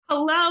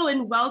Hello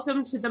and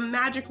welcome to the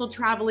Magical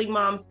Traveling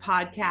Moms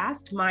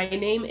podcast. My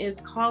name is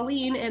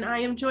Colleen and I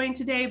am joined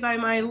today by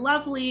my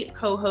lovely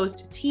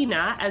co-host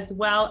Tina, as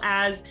well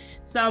as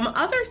some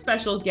other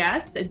special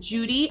guests,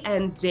 Judy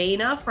and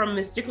Dana from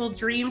Mystical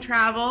Dream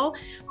Travel,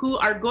 who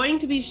are going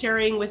to be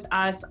sharing with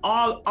us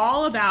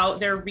all about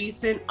their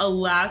recent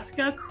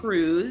Alaska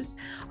cruise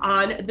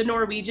on the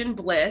Norwegian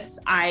Bliss.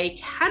 I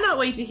cannot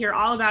wait to hear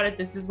all about it.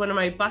 This is one of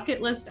my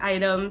bucket list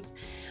items.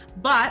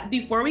 But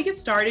before we get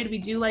started, we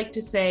do like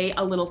to say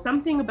a little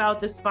something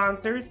about the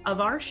sponsors of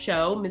our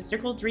show,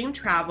 Mystical Dream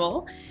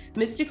Travel.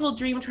 Mystical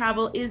Dream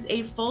Travel is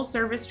a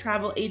full-service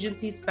travel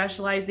agency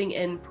specializing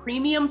in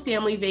premium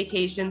family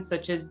vacations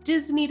such as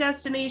Disney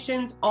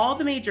destinations, all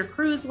the major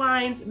cruise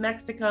lines,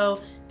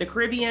 Mexico, the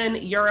Caribbean,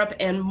 Europe,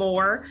 and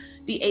more.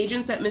 The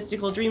agents at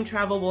Mystical Dream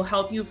Travel will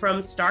help you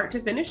from start to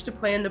finish to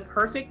plan the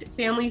perfect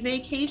family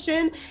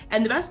vacation.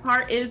 And the best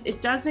part is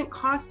it doesn't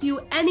cost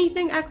you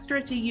anything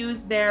extra to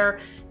use their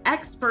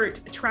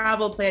expert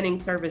travel planning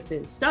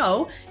services.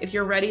 So if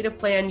you're ready to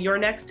plan your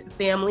next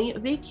family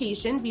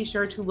vacation, be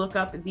sure to look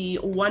up the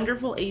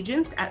wonderful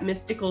agents at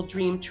Mystical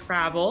Dream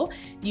Travel.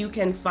 You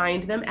can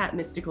find them at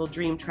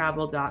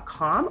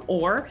mysticaldreamtravel.com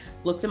or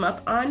look them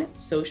up on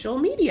social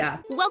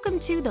media. Welcome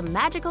to the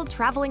Magical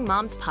Traveling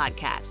Moms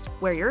podcast,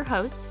 where your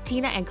hosts,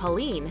 Tina and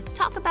Colleen,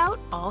 talk about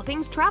all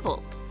things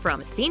travel.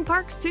 From theme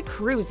parks to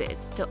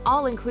cruises to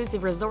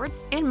all-inclusive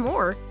resorts and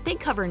more, they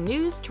cover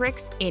news,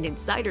 tricks, and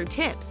insider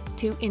tips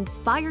to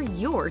inspire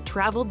your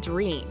travel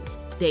dreams.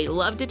 They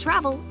love to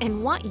travel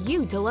and want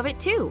you to love it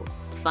too.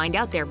 Find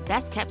out their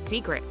best-kept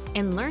secrets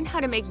and learn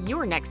how to make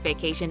your next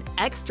vacation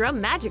extra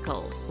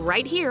magical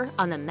right here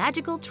on the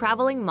Magical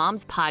Traveling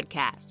Moms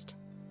podcast.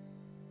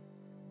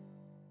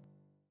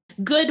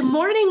 Good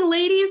morning,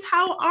 ladies.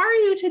 How are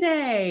you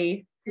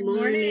today? Good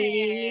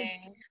morning.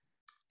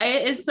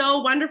 It is so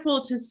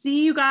wonderful to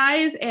see you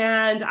guys,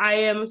 and I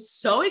am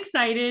so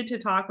excited to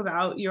talk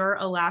about your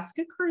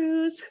Alaska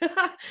cruise.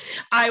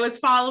 I was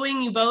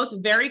following you both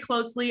very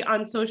closely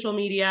on social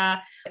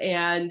media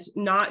and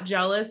not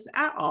jealous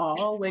at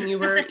all when you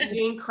were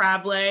eating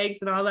crab legs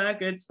and all that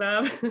good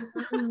stuff.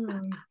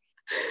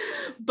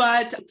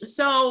 But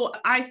so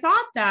I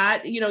thought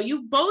that,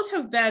 you both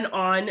have been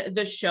on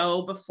the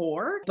show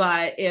before,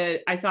 but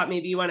I thought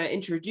maybe you want to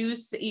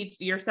introduce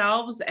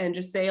yourselves and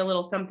just say a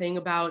little something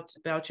about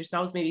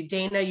yourselves. Maybe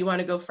Dana, you want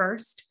to go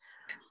first?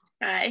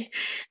 Hi.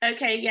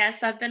 Okay.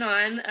 Yes, I've been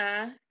on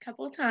a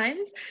couple of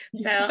times.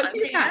 So A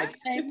few times.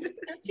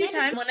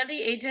 I'm one of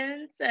the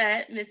agents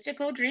at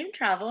Mystical Dream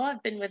Travel.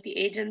 I've been with the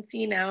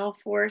agency now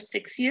for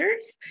 6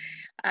 years.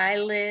 I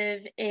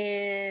live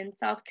in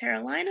South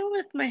Carolina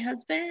with my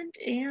husband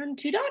and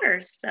 2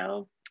 daughters.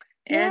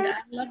 And I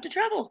love to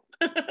travel.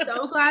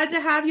 So glad to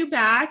have you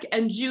back.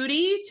 And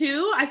Judy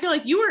too. I feel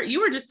like you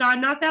were just on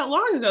not that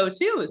long ago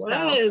too.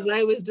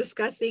 I was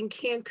discussing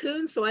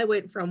Cancun, so I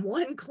went from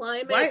one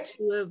climate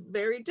to a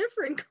very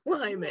different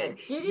climate.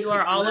 You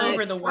are all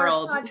over the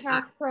world.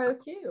 Podcast pro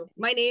too.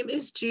 My name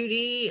is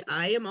Judy.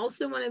 I am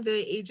also one of the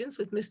agents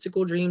with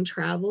Mystical Dream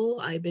Travel.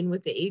 I've been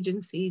with the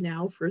agency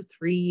now for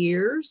 3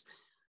 years.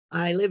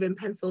 I live in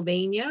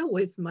Pennsylvania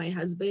with my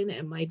husband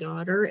and my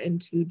daughter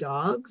and 2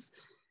 dogs.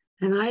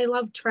 And I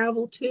love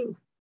travel too.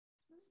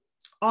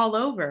 All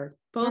over,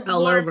 both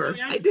all over.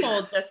 And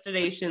cold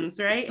destinations,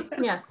 right?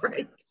 Yes.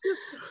 Right.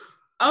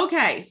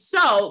 Okay,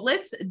 so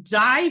let's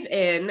dive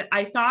in.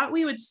 I thought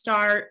we would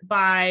start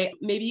by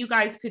maybe you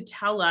guys could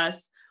tell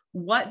us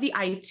what the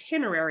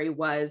itinerary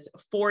was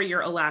for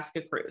your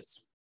Alaska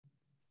cruise.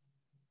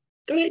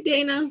 Go ahead,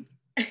 Dana.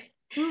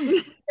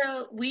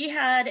 So we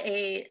had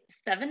a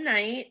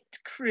 7-night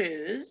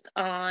cruise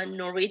on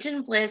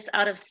Norwegian Bliss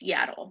out of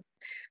Seattle.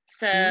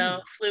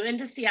 So flew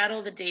into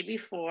Seattle the day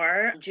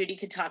before. Judy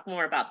could talk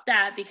more about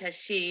that because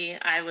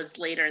I was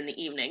later in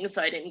the evening, so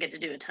I didn't get to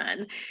do a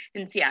ton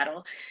in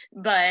Seattle.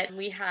 But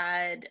we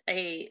had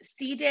a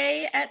sea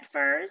day at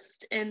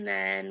first, and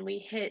then we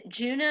hit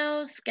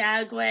Juneau,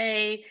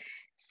 Skagway,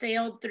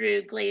 sailed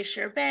through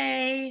Glacier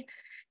Bay,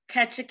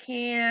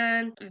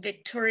 Ketchikan,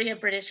 Victoria,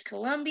 British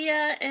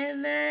Columbia,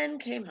 and then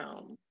came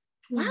home.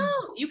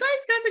 Wow, you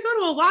guys got to go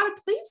to a lot of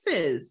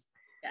places.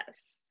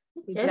 Yes.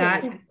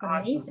 That's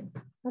amazing.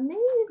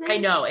 Amazing. I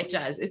know it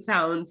does. It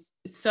sounds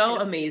so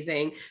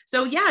amazing.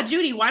 So yeah,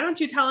 Judy, why don't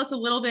you tell us a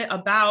little bit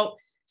about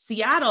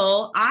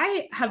Seattle?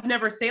 I have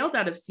never sailed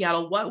out of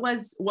Seattle. What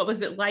was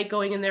it like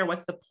going in there?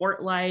 What's the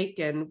port like?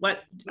 And what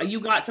you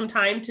got some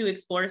time to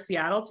explore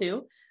Seattle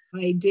too?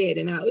 I did.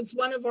 And that was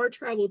one of our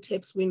travel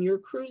tips. When you're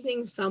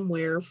cruising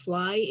somewhere,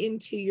 fly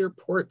into your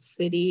port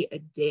city a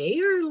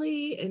day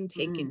early and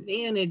take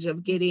advantage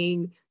of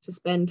getting to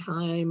spend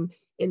time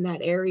in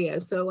that area.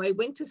 So I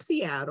went to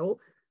Seattle.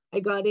 I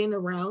got in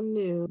around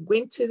noon,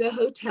 went to the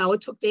hotel.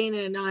 It took Dana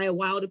and I a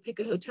while to pick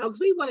a hotel because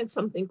we wanted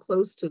something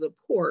close to the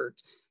port,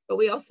 but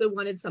we also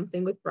wanted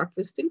something with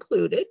breakfast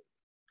included.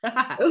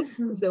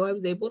 So I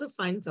was able to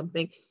find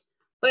something.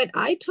 But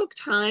I took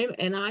time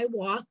and I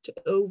walked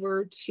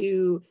over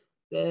to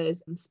the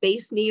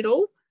Space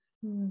Needle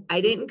I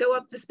didn't go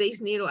up the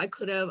Space Needle. I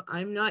could have.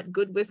 I'm not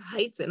good with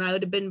heights, and I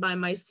would have been by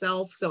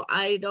myself. So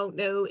I don't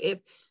know if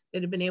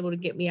they'd have been able to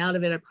get me out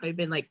of it. I'd probably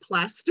been like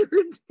plastered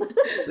to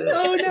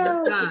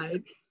the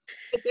side.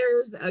 But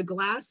there's a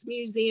glass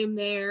museum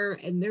there,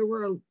 and there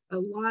were a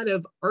lot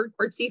of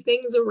artsy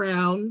things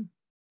around.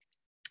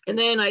 And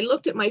then I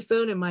looked at my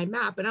phone and my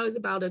map, and I was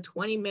about a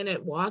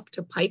 20-minute walk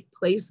to Pike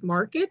Place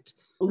Market.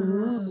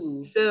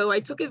 Ooh. So I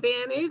took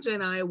advantage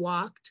and I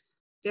walked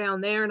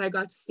down there, and I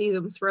got to see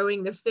them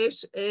throwing the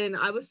fish. And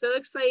I was so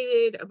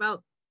excited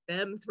about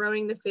them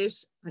throwing the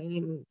fish. I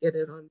didn't get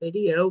it on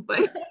video,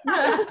 but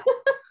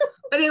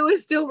it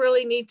was still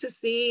really neat to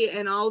see,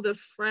 and all the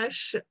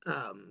fresh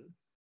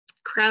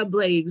crab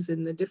legs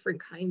and the different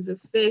kinds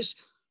of fish,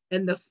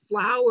 and the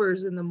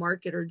flowers in the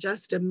market are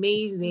just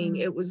amazing.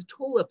 It was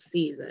tulip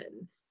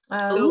season.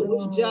 So it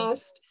was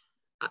just,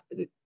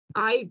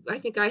 I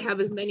think I have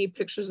as many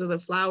pictures of the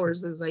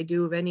flowers as I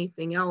do of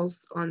anything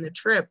else on the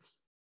trip,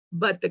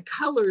 but the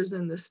colors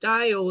and the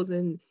styles,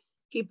 and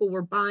people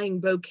were buying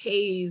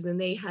bouquets, and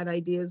they had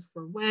ideas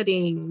for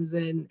weddings,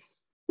 and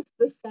just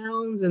the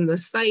sounds and the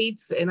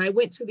sights. And I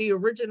went to the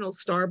original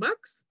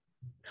Starbucks.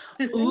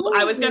 Ooh,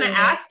 I was going to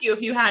ask you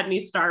if you had any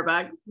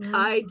Starbucks.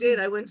 I did.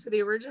 I went to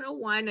the original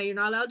one. Now, you're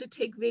not allowed to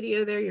take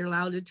video there. You're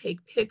allowed to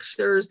take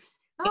pictures.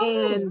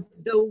 And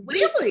the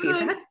wait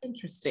time, that's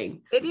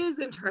interesting. It is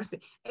interesting.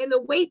 And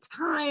the wait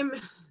time,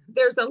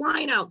 there's a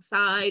line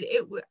outside.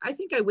 I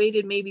think I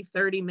waited maybe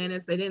 30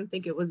 minutes. I didn't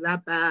think it was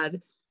that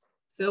bad.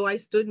 So I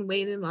stood and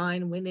waited in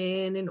line, went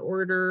in and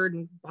ordered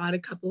and bought a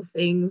couple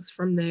things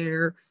from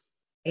there,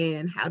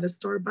 and had a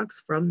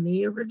Starbucks from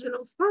the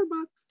original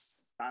Starbucks.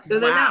 Awesome. So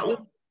then that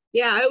was,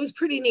 it was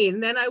pretty neat.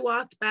 And then I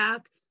walked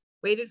back,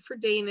 waited for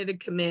Dana to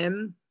come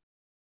in,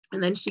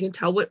 and then she can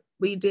tell what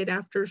we did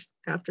after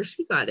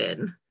she got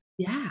in.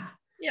 Yeah.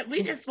 Yeah,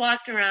 we just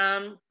walked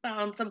around,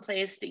 found some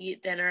place to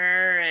eat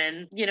dinner,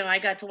 and I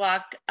got to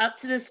walk up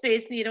to the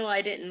Space Needle.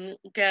 I didn't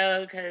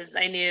go because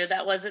I knew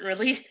that wasn't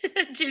really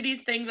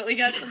Judy's thing, but we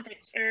got some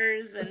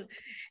pictures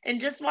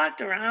and just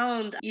walked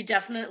around. You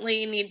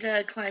definitely need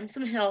to climb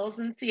some hills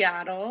in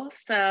Seattle,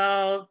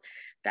 so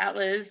that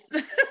was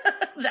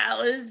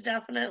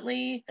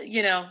definitely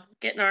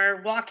getting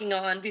our walking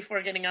on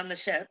before getting on the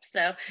ship.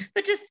 So,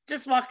 but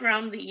just walked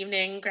around in the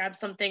evening, grabbed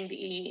something to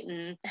eat,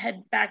 and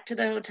head back to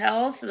the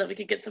hotel so that we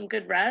could get some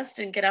good rest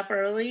and get up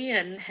early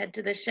and head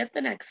to the ship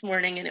the next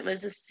morning. And it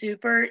was a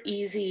super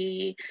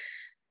easy,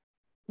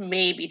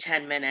 maybe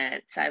 10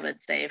 minutes, I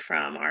would say,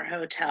 from our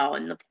hotel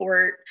in the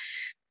port.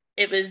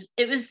 It was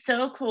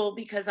so cool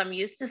because I'm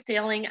used to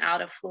sailing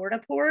out of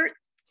Florida port.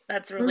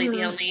 That's really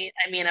the only,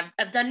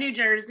 I've done New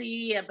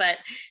Jersey, but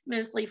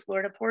mostly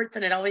Florida ports,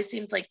 and it always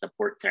seems like the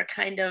ports are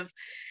kind of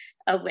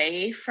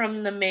away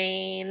from the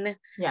main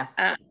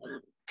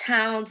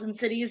towns and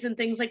cities and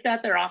things like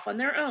that. They're off on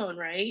their own,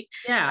 right?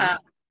 Yeah.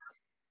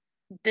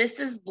 This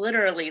is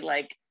literally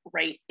like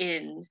right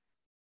in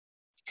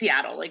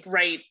Seattle, like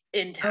right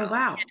in town. Oh,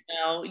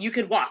 wow. You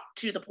could walk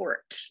to the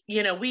port.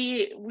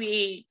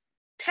 We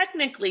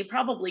technically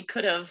probably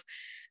could have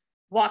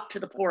walked to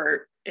the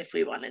port if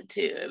we wanted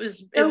to. It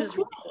was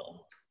really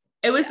cool.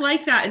 It was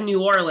like that in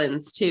New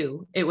Orleans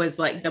too. It was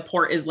like the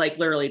port is like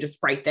literally just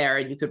right there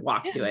and you could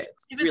walk to it.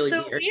 It was really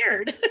so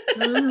weird.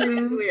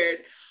 It's weird.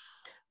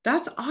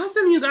 That's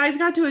awesome. You guys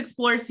got to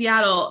explore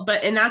Seattle,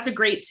 and that's a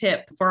great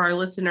tip for our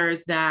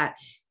listeners that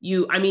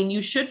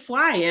you should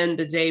fly in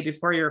the day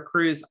before your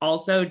cruise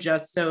also,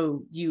 just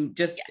so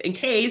in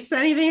case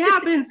anything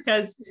happens,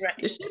 because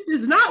the ship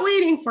is not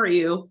waiting for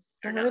you.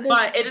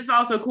 But it is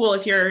also cool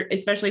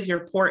especially if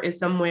your port is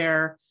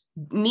somewhere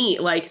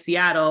neat like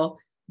Seattle,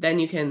 then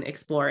you can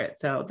explore it.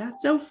 So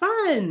that's so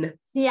fun.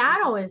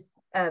 Seattle is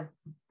a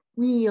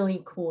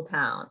really cool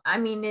town. I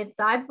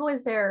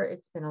was there,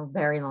 it's been a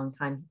very long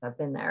time since I've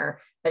been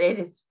there, but it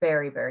is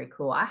very, very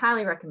cool. I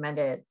highly recommend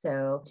it.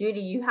 So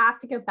Judy, you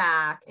have to go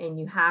back and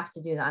you have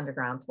to do the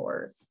underground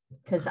tours,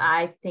 because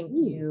I think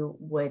you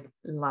would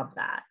love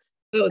that.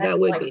 Oh, that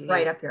would be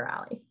right up your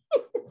alley.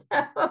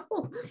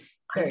 So,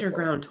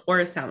 underground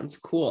tour sounds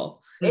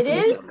cool. It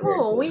is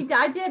cool.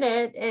 I did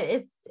it.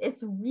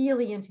 It's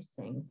really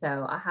interesting.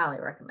 So I highly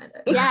recommend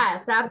it.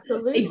 Yes,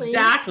 absolutely.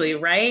 Exactly.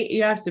 Right.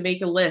 You have to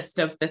make a list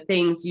of the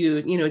things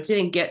you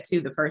didn't get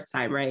to the first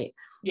time. Right.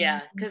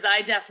 Yeah. Cause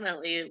I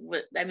definitely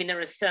there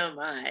was so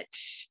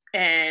much,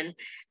 and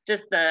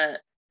just the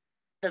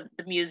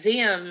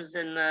museums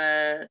and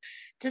the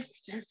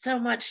just so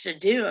much to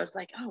do. I was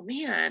like, oh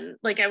man,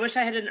 like I wish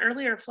I had an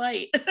earlier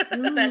flight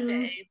that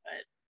day,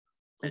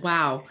 but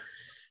wow.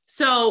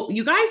 So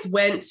you guys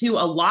went to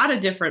a lot of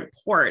different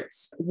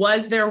ports.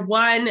 Was there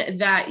one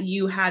that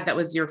you had that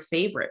was your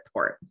favorite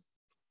port?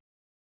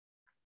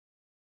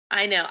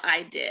 I know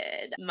I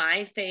did.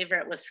 My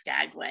favorite was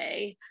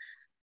Skagway.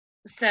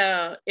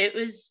 So it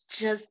was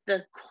just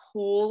the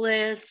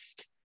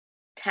coolest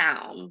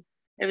town.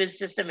 It was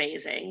just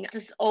amazing.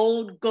 Just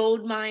old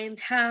gold mine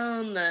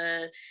town,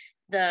 the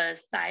the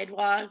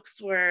sidewalks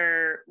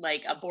were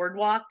like a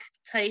boardwalk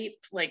type,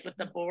 like with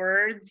the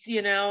boards,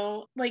 you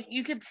know, like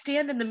you could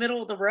stand in the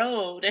middle of the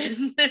road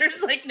and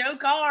there's like no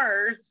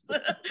cars.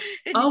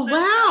 And Oh,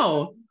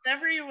 wow.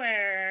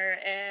 everywhere.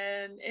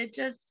 And it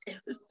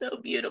was so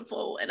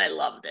beautiful and I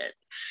loved it.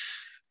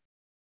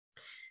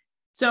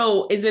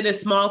 So is it a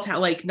small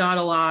town, like not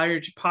a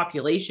large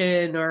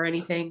population or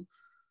anything?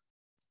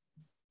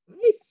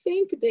 I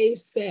think they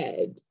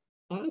said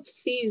off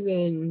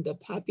season, the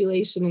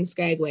population in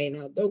Skagway,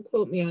 now don't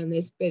quote me on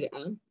this, but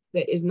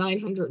that is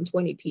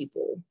 920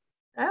 people.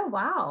 Oh,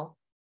 wow.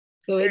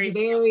 So it's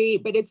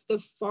but it's the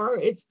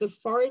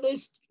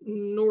farthest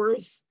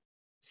north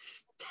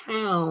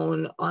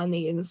town on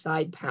the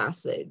Inside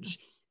Passage.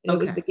 And It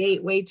was the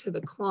gateway to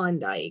the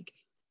Klondike.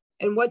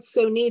 And what's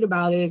so neat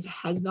about it is it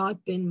has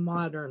not been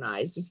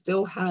modernized. It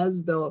still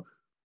has the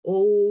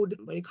old,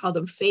 what do you call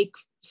them, fake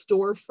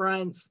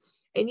storefronts.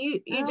 And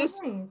you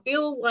just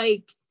feel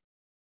like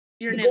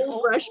the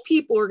Gold Rush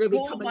people are going to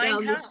be coming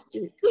down the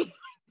street.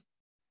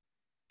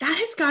 That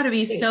has got to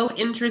be so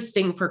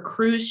interesting for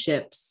cruise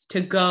ships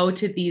to go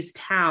to these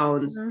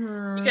towns,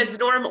 because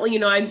normally, you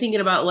know, I'm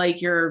thinking about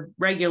like your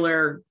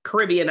regular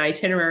Caribbean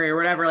itinerary or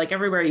whatever, like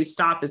everywhere you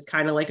stop is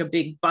kind of like a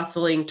big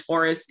bustling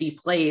touristy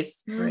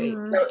place. Right.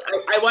 So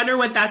I wonder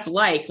what that's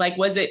like. Like,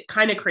 was it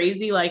kind of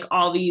crazy? Like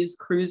all these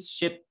cruise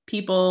ship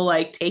people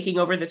like taking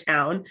over the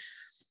town?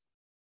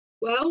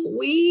 Well,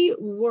 we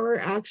were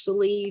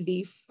actually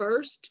the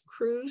first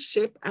cruise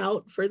ship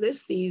out for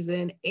this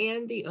season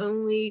and the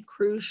only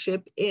cruise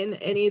ship in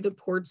any of the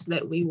ports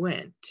that we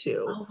went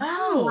to.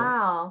 Oh,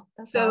 wow.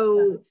 That's so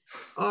awesome.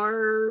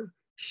 Our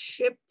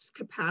ship's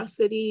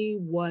capacity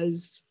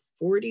was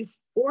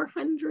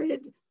 4,400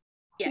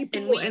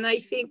 people, and I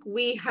think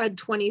we had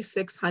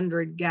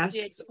 2,600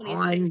 guests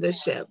on the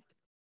ship.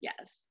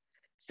 Yes.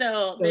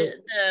 So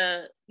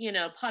the you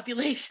know,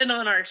 population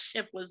on our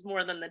ship was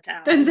more than the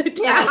town. That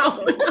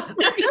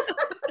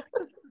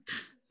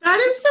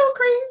is so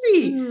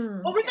crazy.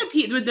 What were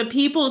did the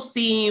people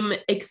seem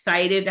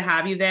excited to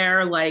have you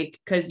there? Like,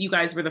 because you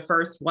guys were the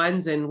first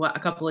ones in a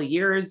couple of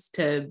years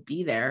to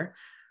be there.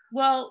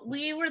 Well,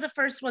 we were the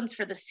first ones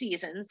for the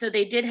season. So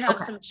they did have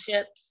some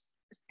ships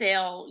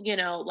sail, you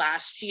know,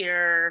 last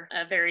year,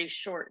 very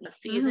short in the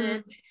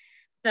season.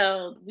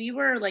 So we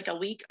were like a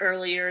week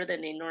earlier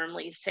than they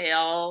normally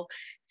sail.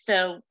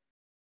 So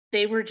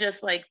they were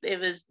just like, it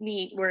was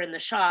neat. We're in the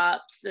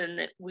shops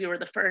and we were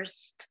the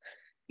first,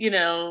 you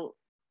know,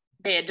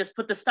 they had just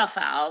put the stuff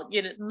out,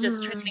 you know,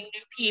 just training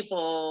new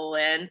people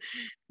and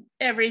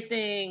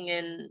everything.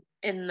 And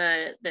in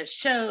the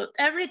show,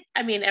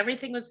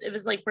 everything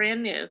was like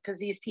brand new because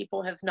these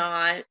people have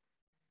not,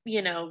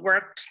 you know,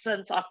 worked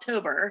since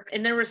October,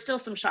 and there were still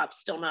some shops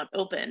still not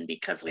open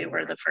because we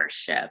were the first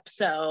ship.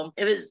 So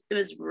it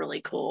was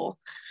really cool.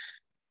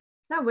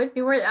 That would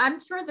be weird. I'm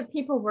sure the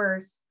people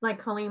were, like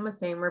Colleen was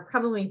saying, were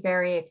probably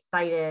very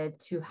excited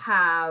to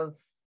have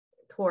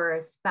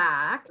tourists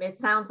back. It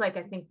sounds like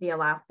I think the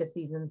Alaska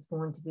season is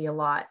going to be a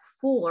lot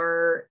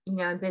fuller, you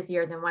know, and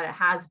busier than what it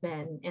has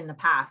been in the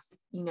past,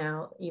 you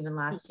know, even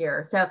last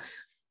year. So,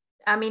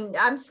 I mean,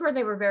 I'm sure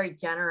they were very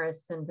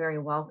generous and very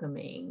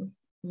welcoming,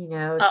 you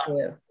know,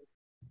 too.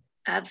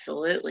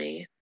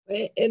 Absolutely.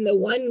 In the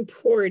one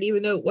port,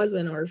 even though it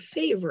wasn't our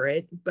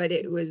favorite, but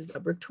it was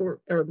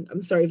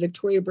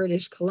Victoria,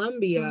 British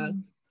Columbia,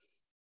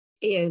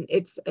 and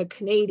it's a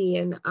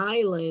Canadian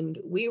island.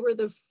 We were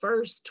the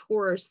first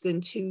tourists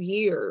in 2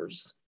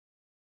 years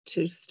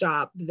to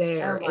stop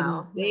there. Oh,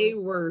 wow. And they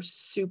were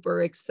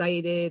super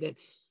excited.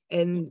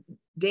 And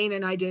Dana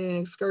and I did an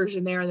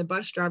excursion there, and the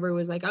bus driver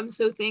was like, "I'm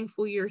so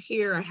thankful you're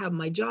here. I have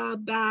my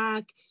job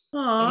back."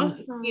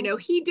 And, you know,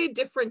 he did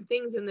different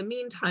things in the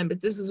meantime,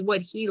 but this is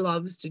what he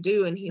loves to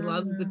do. And he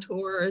loves the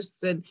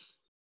tourists. And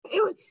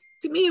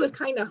to me, it was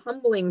kind of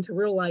humbling to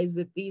realize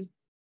that these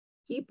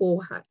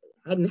people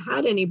hadn't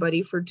had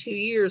anybody for 2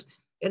 years.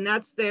 And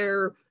that's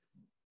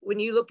when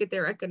you look at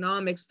their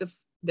economics,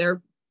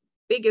 their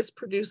biggest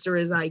producer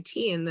is IT,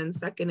 and then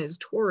second is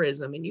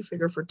tourism. And you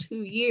figure for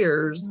 2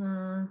 years,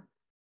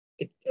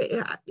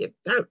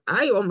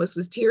 I almost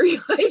was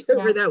teary-eyed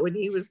over that when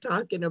he was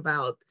talking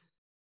about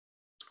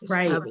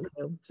having,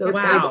 so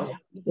excited to have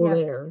people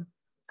there.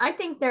 I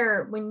think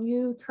when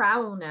you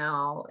travel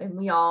now, and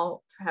we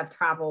all have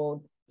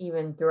traveled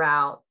even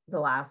throughout the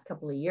last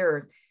couple of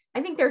years,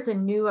 I think there's a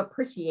new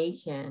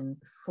appreciation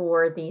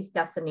for these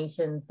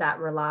destinations that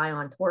rely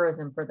on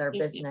tourism for their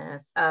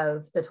business,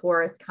 of the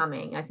tourists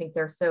coming. I think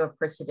they're so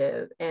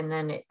appreciative. And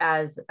then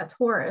as a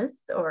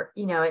tourist, or,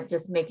 you know, it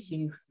just makes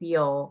you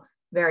feel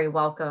very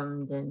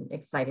welcomed and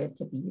excited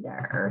to be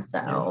there.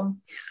 So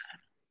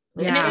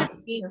yeah,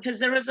 because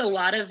there was a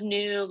lot of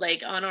new,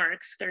 like on our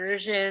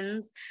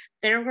excursions,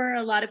 there were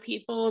a lot of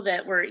people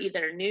that were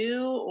either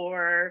new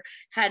or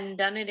hadn't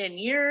done it in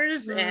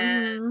years.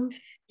 And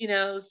you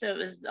know, so it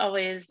was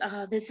always,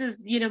 this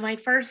is, you know, my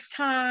first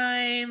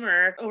time,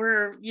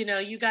 or, you know,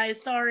 you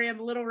guys, sorry, I'm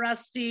a little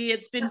rusty.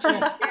 It's been 2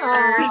 years.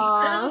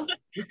 I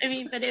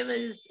mean, but it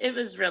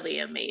was really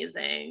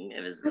amazing.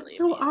 It was really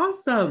so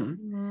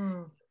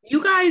awesome.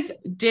 You guys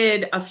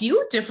did a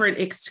few different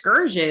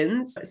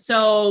excursions.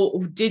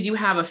 So did you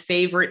have a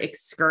favorite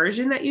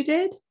excursion that you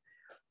did?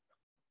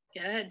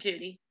 Yeah,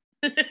 Judy.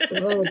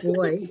 Oh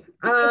boy.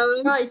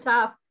 Probably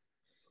tough.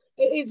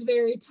 It's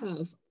very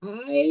tough.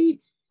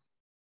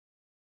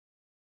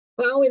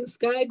 Well, in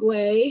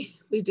Skagway,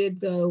 we did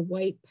the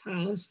White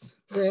Pass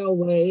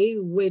Railway,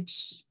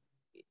 which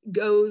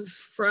goes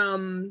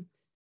from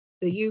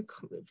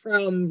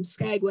from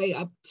Skagway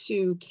up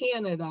to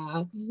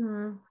Canada.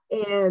 Mm-hmm.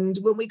 And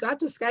when we got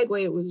to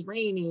Skagway, it was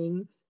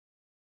raining.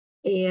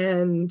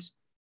 And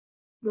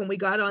when we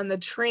got on the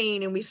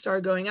train and we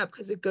started going up,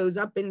 because it goes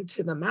up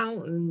into the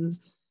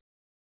mountains,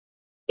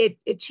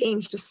 it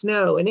changed to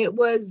snow, and it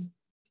was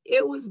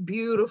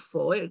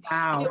beautiful.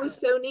 Wow. It was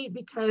so neat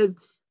because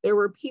there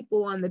were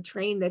people on the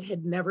train that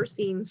had never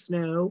seen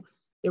snow.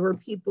 There were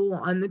people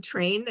on the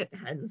train that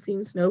hadn't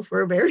seen snow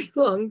for a very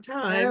long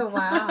time. Oh,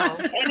 wow.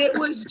 And it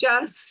was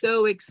just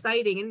so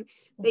exciting. And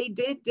they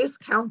did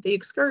discount the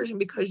excursion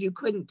because you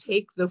couldn't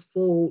take the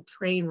full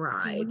train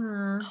ride.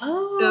 Mm-hmm.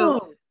 Oh.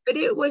 So, but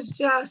it was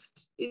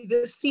just,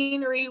 the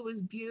scenery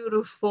was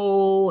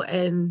beautiful,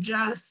 and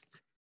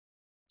just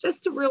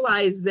to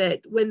realize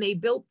that when they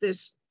built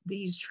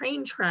these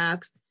train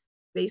tracks,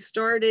 they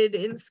started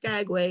in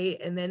Skagway,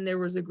 and then there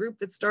was a group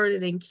that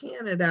started in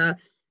Canada,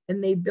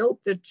 and they built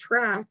the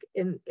track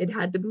and it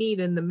had to meet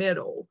in the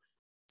middle.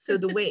 So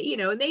the way,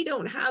 and they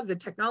don't have the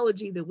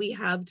technology that we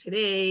have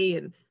today,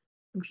 and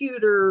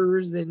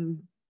computers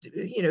and,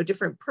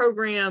 different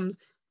programs.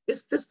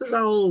 This was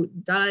all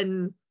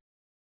done,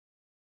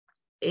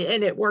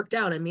 and it worked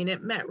out. I mean,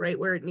 it met right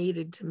where it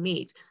needed to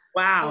meet.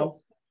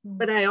 Wow.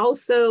 But I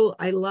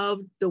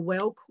loved the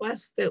whale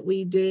quest that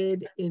we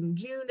did in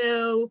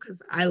Juneau,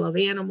 because I love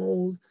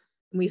animals.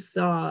 And we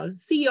saw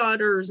sea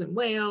otters and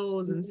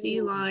whales and sea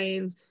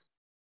lions.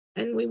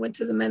 And we went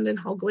to the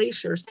Mendenhall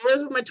Glacier. So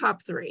those were my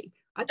top three.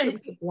 I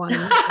couldn't pick one.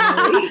 Those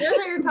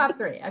are your top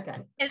three. Okay.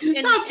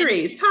 Top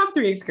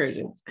three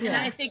excursions. And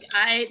I think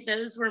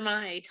those were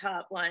my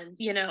top ones.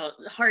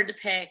 Hard to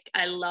pick.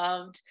 I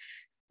loved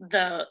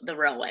the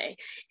railway.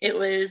 It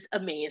was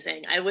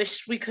amazing. I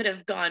wish we could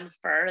have gone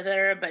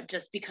further, but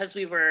just because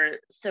we were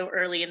so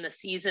early in the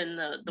season,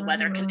 the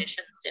weather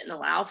conditions didn't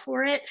allow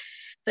for it.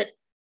 But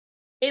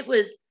it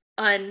was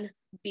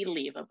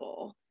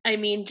unbelievable. I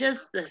mean,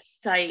 just the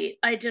sight.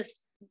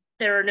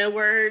 There are no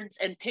words,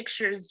 and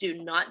pictures do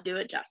not do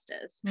it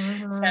justice.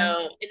 Mm-hmm. So,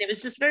 and it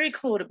was just very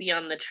cool to be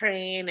on the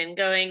train and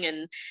going,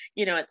 and,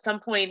 at some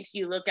points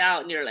you look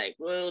out and you're like,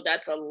 whoa,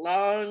 that's a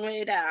long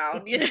way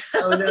down,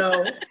 Oh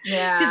no.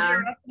 Yeah. Because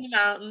you're up in the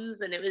mountains,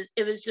 and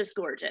it was just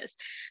gorgeous.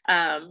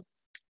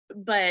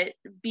 But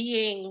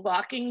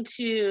walking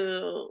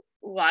to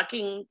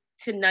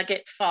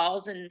Nugget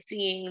Falls and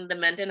seeing the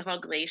Mendenhall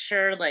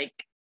Glacier,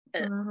 like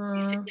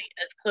basically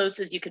as close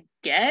as you could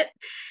get,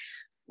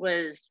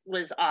 was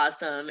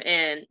awesome.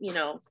 And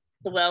the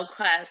whale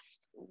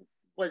quest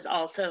was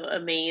also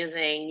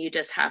amazing. You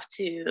just have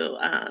to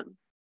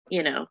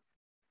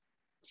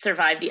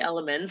survive the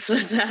elements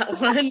with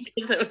that one,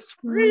 because it was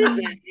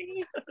freezing.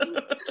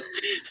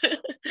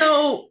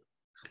 So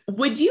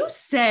would you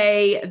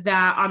say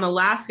that on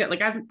Alaska,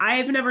 like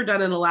I've never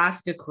done an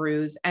Alaska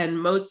cruise, and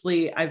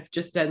mostly I've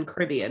just done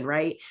Caribbean,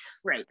 right?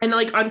 Right. And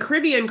like on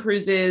Caribbean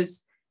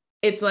cruises,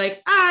 it's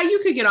like, you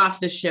could get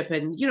off the ship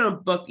and you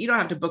don't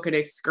have to book an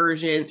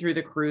excursion through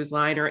the cruise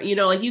line, or,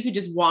 like you could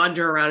just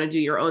wander around and do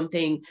your own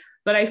thing.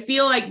 But I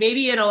feel like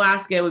maybe in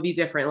Alaska, it would be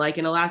different. Like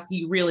in Alaska,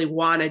 you really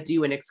want to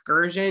do an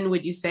excursion.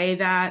 Would you say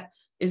that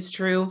is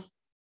true?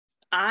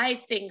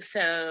 I think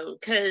so.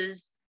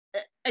 Because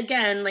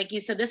again, like you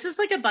said, this is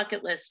like a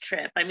bucket list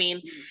trip. I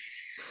mean,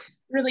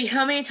 really,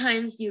 how many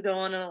times do you go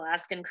on an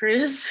Alaskan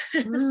cruise?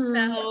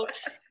 So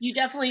you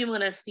definitely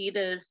want to see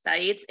those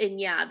sites. And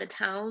yeah, the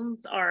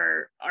towns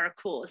are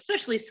cool,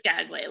 especially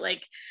Skagway.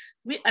 Like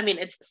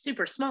it's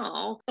super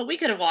small, but we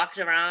could have walked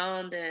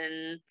around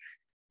and,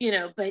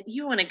 but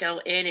you want to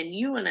go in and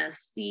you want to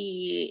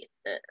see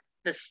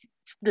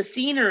the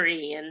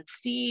scenery and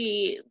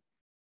see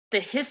the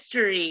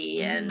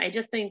history. And I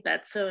just think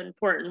that's so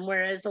important.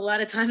 Whereas a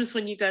lot of times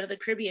when you go to the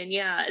Caribbean,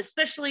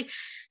 especially,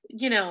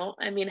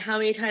 how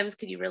many times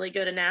could you really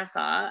go to Nassau?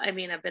 I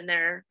mean, I've been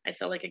there, I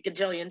feel like a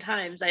gajillion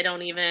times. I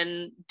don't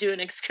even do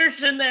an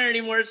excursion there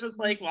anymore. It's just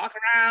like walk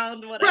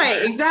around, whatever.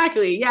 Right,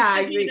 exactly.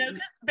 Yeah.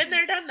 Been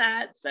there, done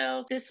that.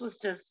 So this was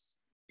just,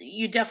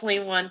 you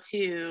definitely want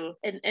to,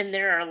 and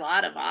there are a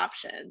lot of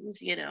options,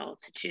 to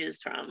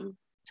choose from.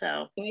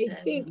 So I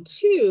think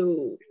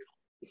too,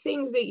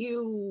 things that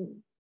you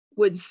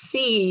would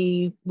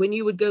see when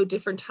you would go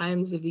different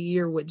times of the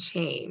year would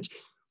change.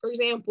 For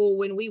example,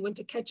 when we went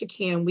to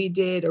Ketchikan, we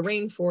did a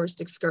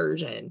rainforest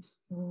excursion,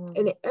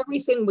 and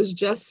everything was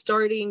just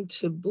starting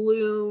to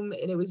bloom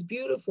and it was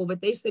beautiful.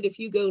 But they said if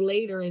you go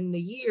later in the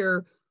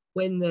year,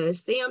 when the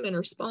salmon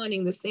are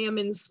spawning, the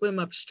salmon swim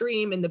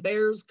upstream and the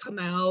bears come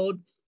out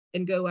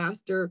and go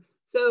after.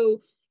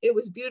 So it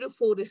was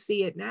beautiful to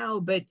see it now,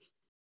 but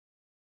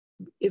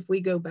if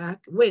we go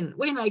back, when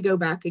I go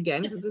back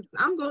again, because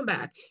I'm going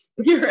back.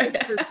 You're right.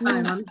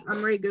 I'm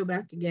ready to go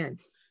back again.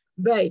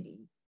 But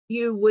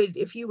you would,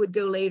 if you would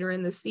go later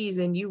in the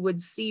season, you would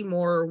see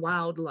more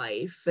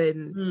wildlife,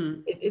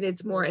 and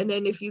it's more. And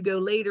then if you go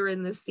later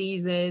in the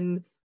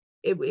season,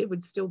 it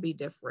would still be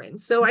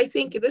different. So I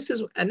think this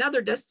is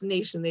another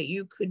destination that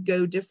you could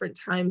go different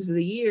times of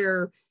the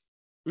year,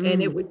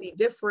 and it would be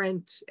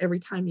different every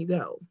time you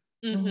go.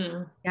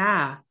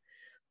 Yeah.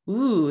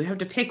 Ooh, you have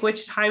to pick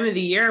which time of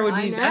the year would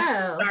be best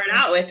to start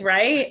out with,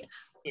 right?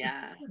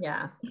 Yeah.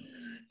 Yeah.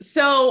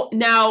 So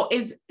now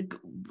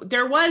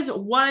there was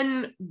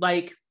one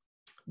like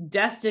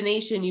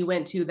destination you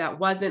went to that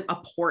wasn't a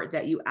port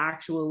that you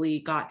actually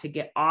got to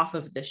get off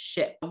of the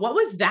ship. What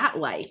was that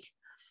like?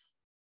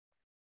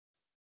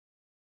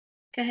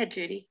 Go ahead,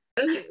 Judy.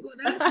 Okay, well,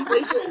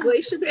 that's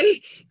Glacier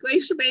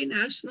Bay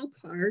National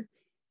Park.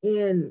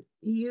 And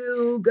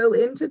you go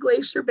into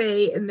Glacier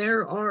Bay, and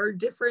there are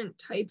different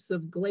types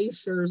of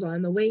glaciers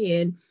on the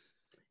way in.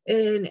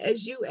 And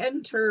as you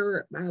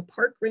enter,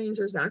 park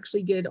rangers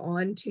actually get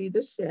onto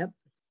the ship.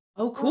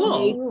 Oh,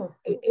 cool.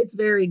 It's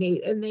very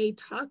neat. And they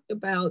talked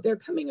about, they're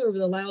coming over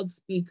the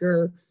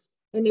loudspeaker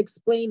and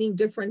explaining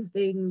different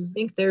things. I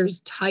think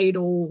there's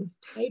tidal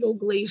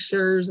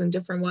glaciers and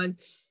different ones.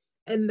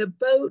 And the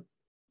boat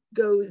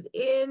goes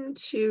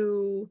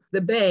into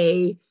the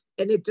bay,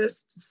 and it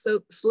just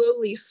so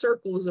slowly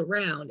circles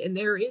around. And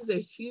there is a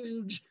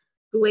huge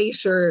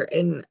glacier,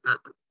 and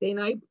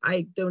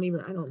I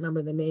don't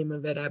remember the name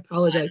of it. I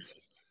apologize.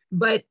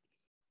 But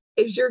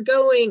as you're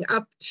going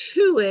up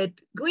to it,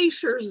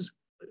 glaciers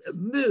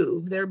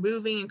move. They're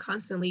moving and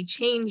constantly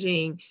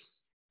changing.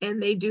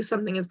 And they do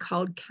something that's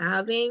called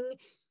calving.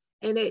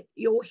 And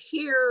you'll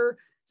hear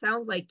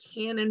sounds like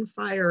cannon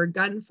fire or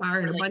gunfire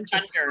and a bunch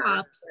of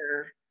pops.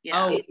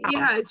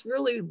 It's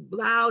really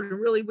loud and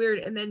really weird.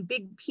 And then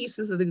big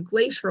pieces of the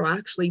glacier will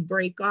actually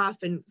break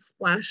off and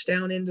splash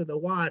down into the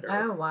water.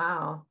 Oh,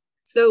 wow.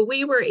 So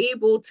we were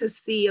able to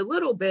see a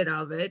little bit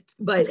of it,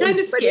 but it's kind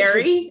of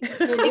scary.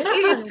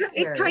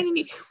 It's kind of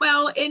neat.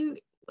 Well, and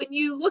when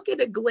you look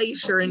at a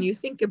glacier and you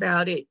think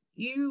about it,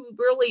 you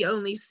really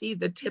only see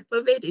the tip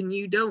of it, and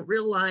you don't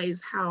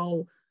realize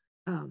how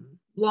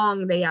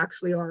long they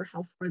actually are,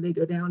 how far they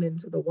go down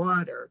into the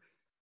water.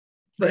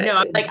 But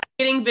no, I'm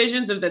getting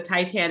visions of the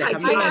Titanic. I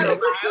was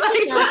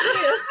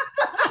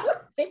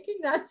thinking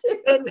that too.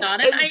 And,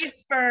 not an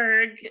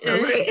iceberg.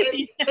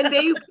 And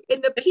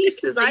the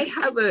pieces, I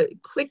have a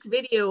quick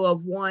video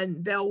of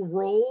one. They'll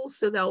roll,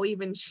 so they'll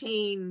even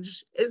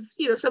change as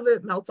some of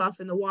it melts off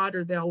in the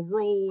water. They'll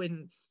roll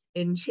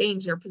and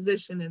change their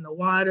position in the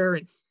water,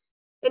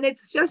 and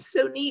it's just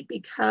so neat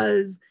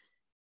because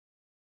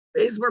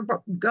as we're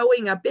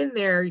going up in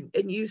there,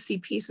 and you see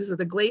pieces of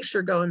the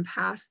glacier going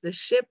past the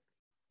ship.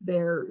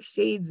 They're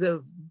shades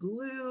of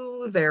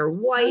blue, they're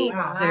white,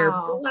 they're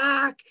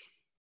black.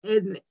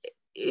 And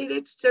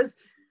it's just,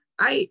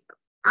 I'm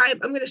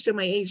going to show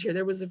my age here.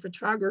 There was a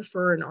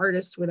photographer, an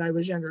artist when I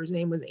was younger. His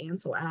name was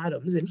Ansel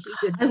Adams. And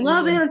I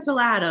love Ansel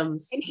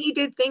Adams. And he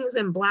did things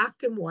in black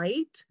and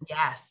white.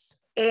 Yes.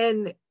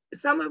 And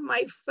some of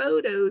my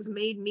photos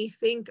made me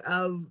think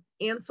of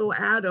Ansel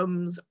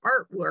Adams'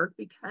 artwork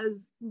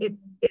because it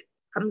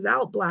comes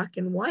out black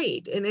and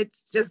white. And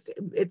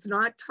it's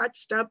not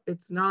touched up.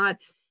 It's not.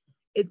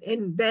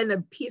 And then a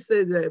piece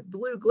of the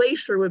blue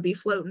glacier would be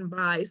floating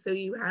by. So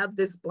you have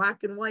this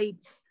black and white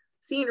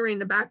scenery in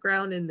the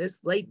background and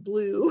this light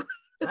blue.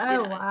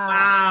 Oh, wow.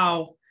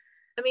 Wow.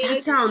 I mean,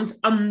 that sounds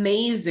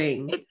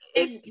amazing.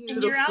 It's beautiful.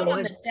 And you're out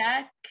on the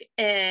deck,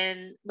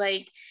 and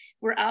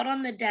we're out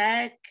on the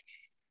deck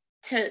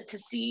to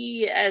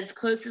see as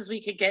close as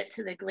we could get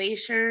to the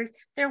glaciers.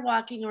 They're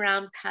walking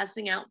around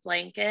passing out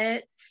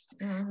blankets.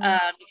 You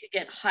could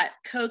get hot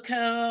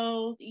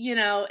cocoa.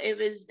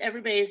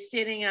 Everybody's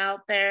standing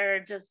out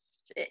there.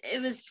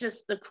 It was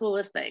just the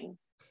coolest thing.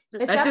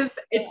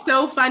 It's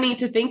so funny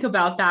to think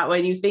about that.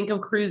 When you think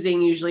of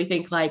cruising, you usually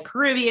think like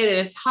Caribbean, and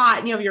it's hot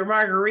and you have your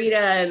margarita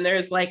and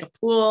there's like a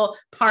pool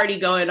party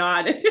going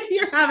on.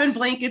 You're having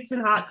blankets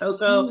and hot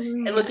cocoa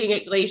and looking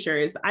at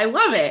glaciers. I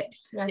love it.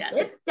 Yes.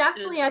 It's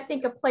definitely, I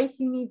think, a place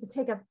you need to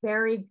take a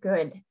very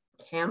good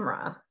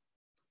camera.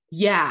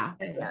 Yeah.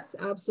 Yes,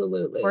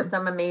 absolutely. For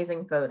some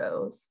amazing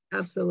photos.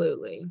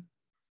 Absolutely.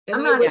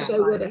 And I wish I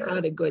would have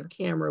had a good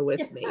camera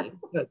with me,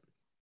 but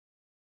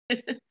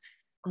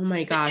oh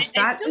my gosh,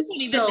 I don't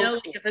even know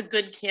if a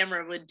good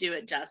camera would do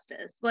it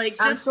justice.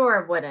 I'm sure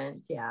it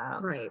wouldn't. Yeah.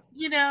 Right.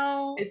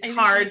 It's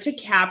hard to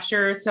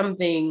capture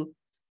something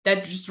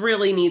that just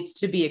really needs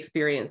to be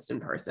experienced in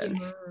person.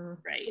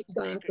 Right.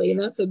 Exactly. And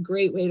that's a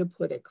great way to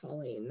put it,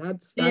 Colleen.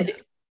 That's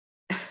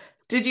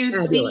Did you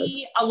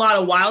see a lot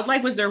of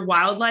wildlife? Was there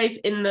wildlife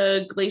in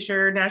the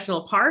Glacier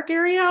National Park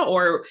area?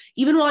 Or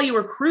even while you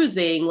were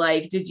cruising,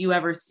 did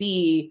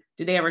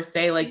they ever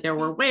say there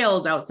were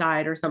whales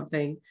outside or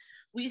something?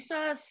 We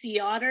saw sea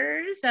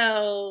otters.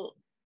 So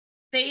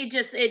it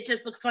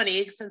just looks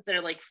funny since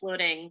they're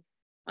floating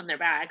on their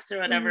backs or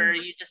whatever.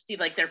 You just see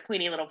like their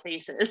pointy little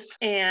faces.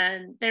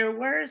 And there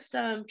were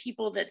some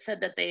people that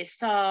said that they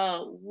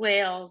saw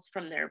whales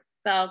from their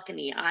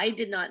balcony. I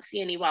did not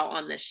see any while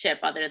on the ship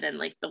other than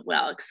like the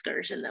whale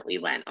excursion that we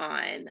went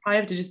on. I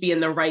have to just be in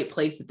the right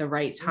place at the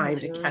right time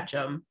to catch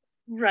them.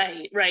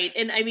 Right.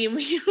 And I mean,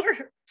 we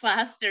were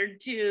plastered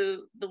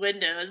to the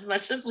window as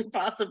much as we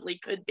possibly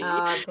could be.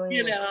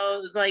 You know,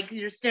 it was like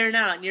you're staring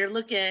out and you're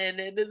looking,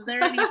 and is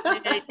there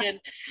anything? And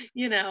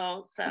you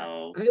know,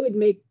 so I would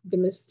make the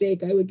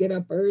mistake. I would get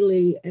up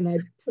early and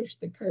I'd push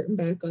the curtain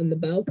back on the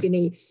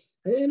balcony,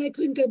 and then I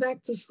couldn't go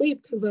back to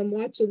sleep because I'm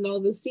watching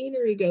all the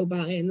scenery go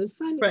by and the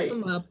sun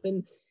come up,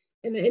 and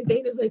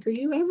Dana's like, "Are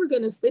you ever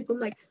going to sleep?" I'm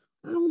like,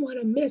 "I don't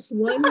want to miss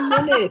 1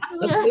 minute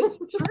of this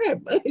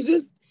trip."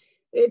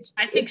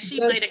 I think she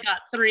might have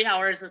got 3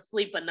 hours of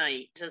sleep a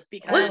night just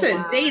because.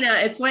 Listen, Dana,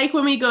 it's like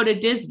when we go to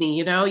Disney,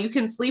 you know, you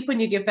can sleep when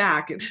you get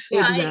back.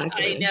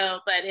 Exactly. I know,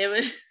 but it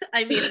was,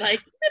 I mean,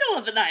 like middle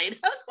of the night.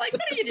 I was like,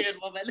 what are you doing,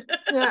 woman?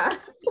 Yeah.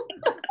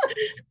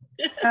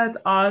 That's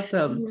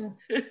awesome.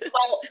 Yes.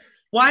 Well,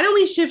 why don't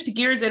we shift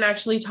gears and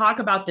actually talk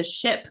about the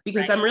ship?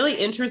 Because I'm really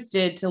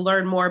interested to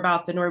learn more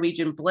about the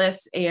Norwegian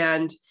Bliss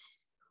and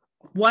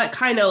what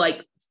kind of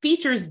like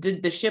features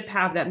did the ship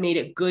have that made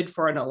it good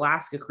for an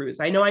Alaska cruise?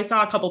 I know I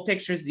saw a couple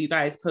pictures you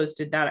guys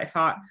posted that I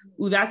thought,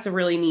 ooh, that's a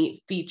really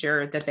neat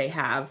feature that they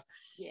have.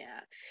 Yeah.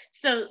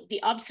 So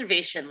the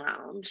observation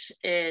lounge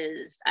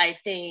is, I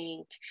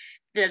think,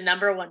 the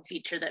number one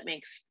feature that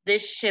makes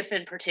this ship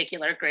in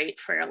particular great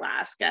for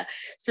Alaska.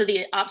 So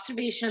the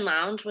observation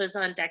lounge was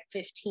on deck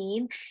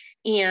 15,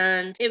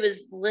 and it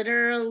was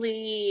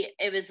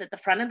at the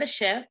front of the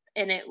ship,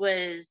 and it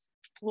was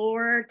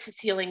floor to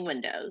ceiling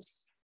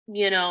windows.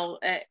 You know,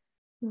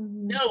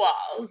 no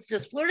walls,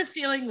 just floor to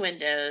ceiling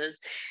windows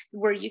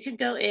where you could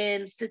go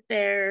in, sit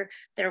there.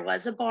 There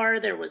was a bar,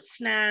 there was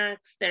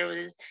snacks,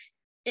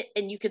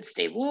 and you could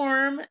stay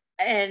warm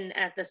and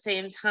at the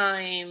same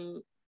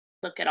time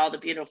look at all the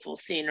beautiful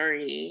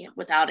scenery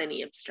without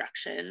any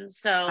obstructions.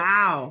 So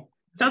wow.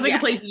 Sounds like a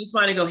place you just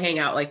want to go hang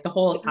out like the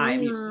whole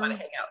time. You just want to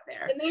hang out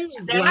there. And there's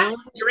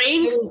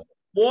drinks.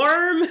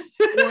 Warm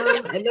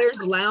and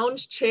there's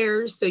lounge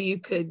chairs so you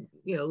could,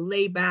 you know,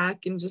 lay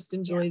back and just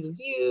enjoy the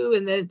view.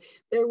 And then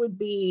there would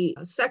be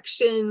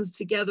sections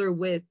together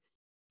with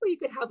where you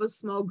could have a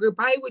small group.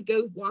 I would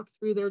go walk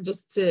through there I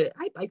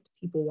like to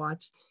people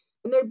watch,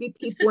 and there'd be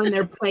people in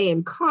there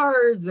playing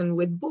cards and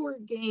with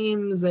board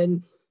games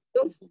and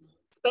just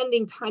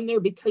spending time there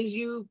because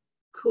you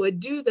could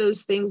do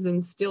those things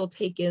and still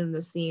take in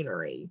the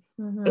scenery.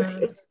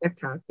 It's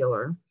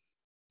spectacular.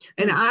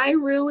 And I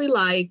really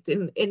liked,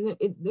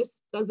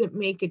 this doesn't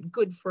make it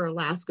good for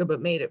Alaska,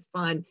 but made it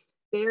fun.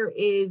 There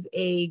is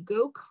a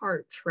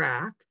go-kart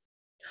track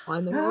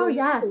on the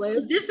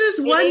Bliss. This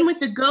is one with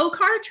the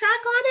go-kart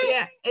track on it?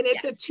 Yeah, and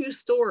it's a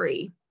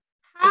 2-story.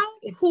 How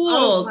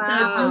cool to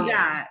do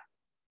that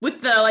with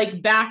the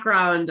like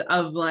background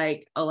of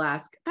like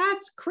Alaska.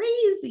 That's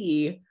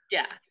crazy.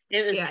 Yeah,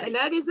 it was. Yeah, and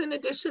that is an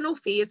additional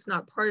fee. It's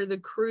not part of the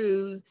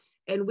cruise,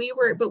 and we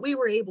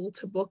were able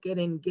to book it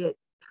and get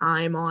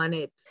time on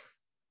it.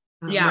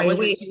 It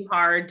wasn't too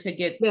hard to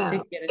get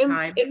a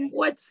time. And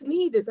what's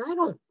neat is I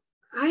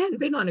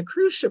hadn't been on a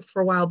cruise ship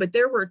for a while, but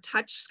there were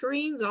touch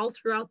screens all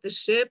throughout the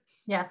ship.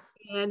 Yes.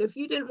 And if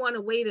you didn't want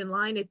to wait in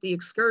line at the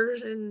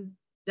excursion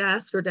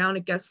desk or down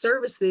at guest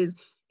services,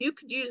 you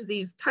could use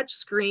these touch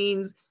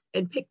screens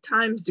and pick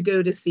times to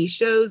go to see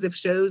shows. If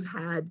shows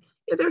had,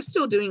 they're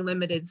still doing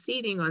limited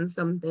seating on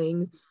some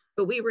things,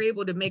 but we were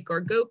able to make our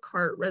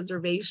go-kart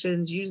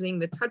reservations using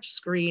the touch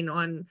screen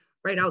on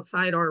right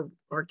outside our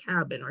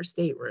cabin, our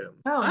stateroom.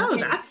 Oh,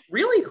 that's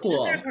really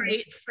cool. Those are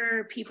great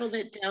for people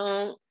that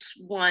don't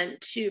want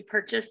to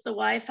purchase the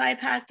Wi-Fi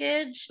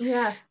package.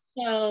 Yes.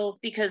 So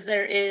because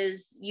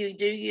you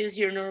do use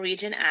your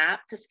Norwegian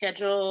app to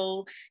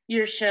schedule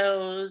your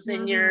shows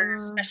and your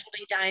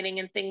specialty dining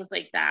and things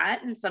like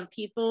that. And some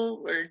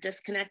people are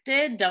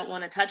disconnected, don't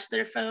want to touch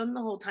their phone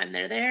the whole time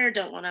they're there,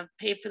 don't want to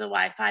pay for the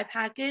Wi-Fi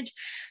package.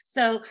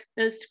 So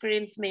those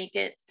screens make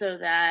it so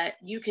that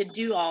you could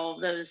do all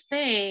of those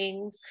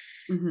things.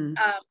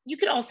 You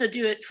could also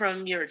do it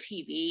from your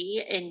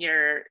TV in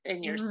your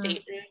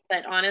stateroom,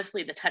 but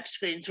honestly, the touch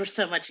screens were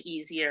so much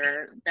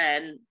easier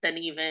than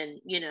even,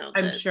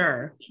 I'm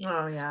sure.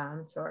 Oh yeah,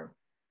 I'm sure.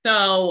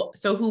 So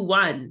who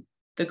won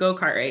the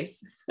go-kart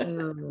race?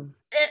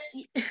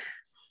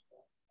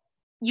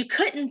 You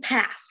couldn't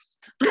pass.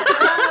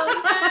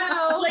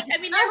 Oh no! Like, I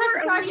mean, there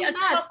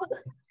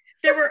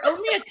were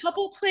only a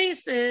couple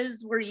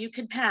places where you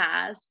could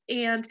pass,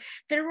 and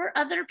there were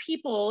other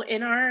people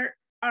in our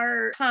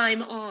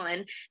time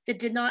on that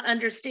did not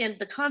understand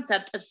the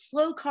concept of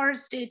slow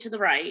cars stay to the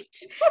right,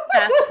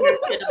 fast cars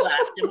to the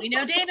left. And we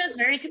know Dana's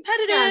very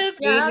competitive.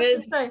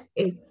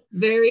 It's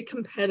very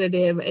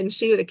competitive, and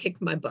she would have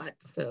kicked my butt.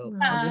 So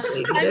I'll just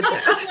leave it at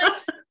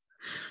that.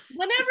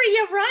 whenever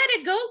you ride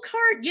a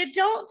go-kart, you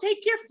don't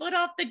take your foot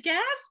off the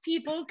gas,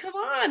 people. Come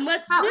on,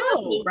 let's No,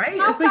 move. right?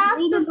 How It's like fast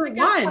rule does number the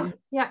go-kart? one.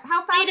 Yeah,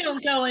 how fast? They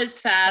don't go as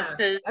fast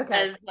Yeah.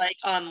 as like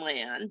on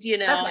land, you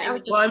know. Okay, It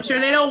was Well, I'm just- sure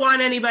they don't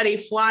want anybody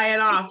flying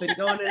off and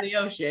going in the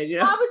ocean, you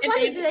know? I was And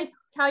wondering, they- did they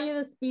tell you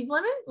the speed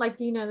limit? Like,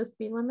 do you know the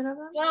speed limit of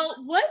them? Well,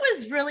 what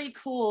was really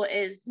cool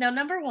is now,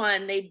 number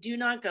one, they do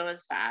not go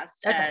as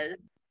fast Okay. as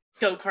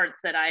go-karts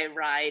that I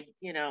ride,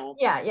 you know,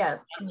 Yeah.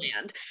 on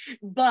land,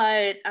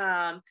 but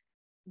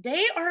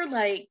they are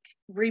like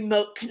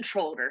remote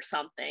controlled or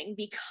something,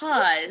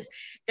 because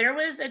there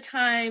was a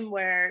time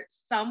where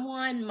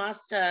someone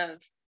must have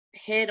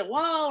hit a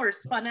wall or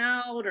spun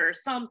out or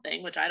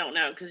something, which I don't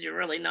know, because you're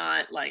really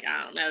not like,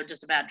 I don't know,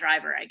 just a bad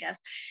driver, I guess,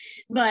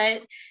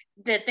 but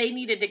that they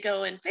needed to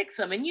go and fix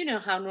them. And you know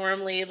how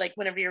normally, like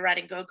whenever you're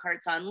riding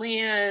go-karts on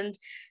land,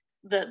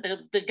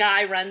 the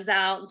guy runs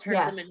out and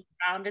turns them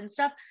around and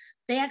stuff.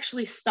 They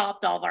actually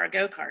stopped all of our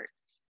go-karts.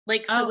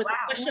 Like, so with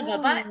the push of a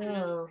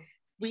button,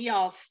 we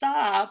all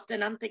stopped,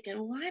 and I'm thinking,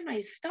 why am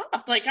I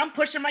stopped? Like, I'm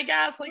pushing my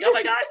gas, like, oh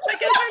my gosh, my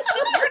gas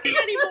isn't working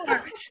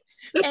anymore.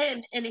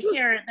 And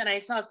here, then I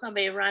saw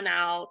somebody run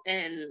out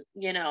and,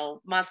 you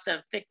know, must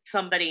have fixed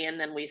somebody, and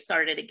then we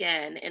started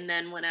again. And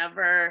then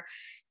whenever,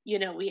 you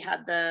know, we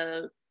had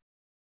the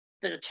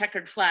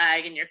checkered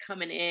flag and you're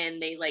coming in,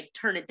 they like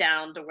turn it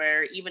down to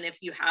where even if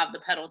you have the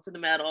pedal to the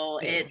metal,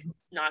 it's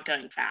not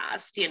going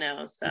fast, you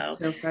know. So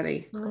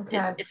funny.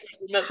 Okay. it's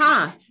like remote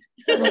Huh.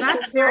 So Well, they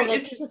that's control, very they can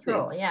interesting.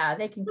 control. Yeah,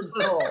 they can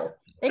control.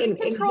 They can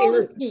And control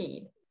here- the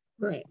speed.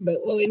 Right. But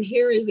and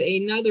here is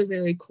another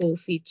very cool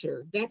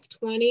feature. Deck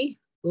 20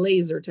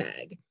 laser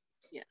tag.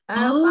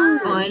 Oh,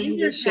 fun. on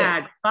laser the ship.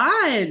 tag.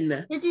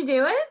 Fun. Did you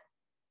do it?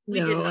 We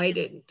did No, not. I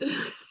didn't.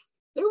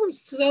 There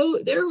was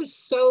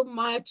so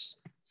much.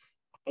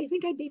 I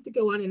think I need to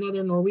go on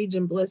another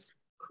Norwegian Bliss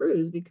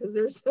cruise because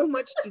there's so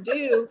much to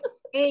do.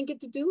 I didn't get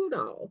to do it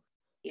all.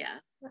 Yeah.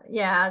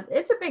 Yeah,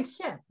 it's a big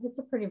ship. It's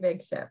a pretty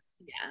big ship.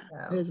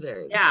 Yeah. It So. was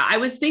very Yeah, I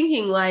was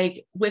thinking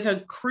like with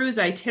a cruise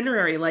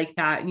itinerary like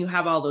that, and you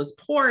have all those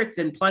ports,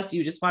 and plus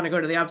you just want to go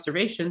to the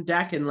observation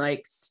deck and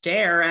like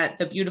stare at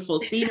the beautiful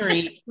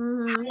scenery.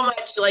 Mhm. How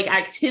much like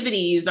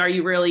activities are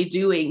you really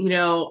doing, you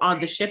know, on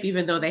the ship,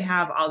 even though they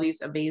have all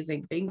these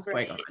amazing things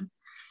going Right. on?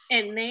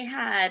 And they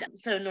had,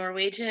 so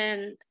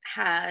Norwegian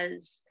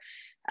has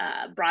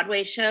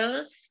Broadway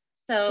shows.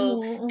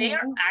 So they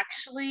are Mhm.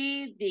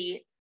 actually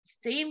the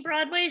same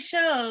Broadway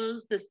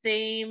shows, the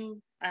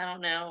same, I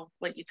don't know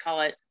what you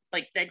call it,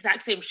 like the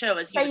exact same show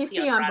as you Yeah, would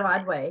you see on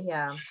Broadway.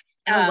 Yeah. Oh,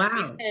 They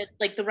wow. said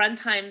like the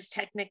runtime's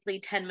technically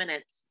 10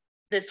 minutes.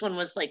 This one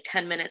was like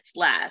 10 minutes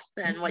less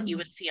than what you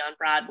would see on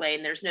Broadway,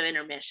 and there's no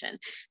intermission.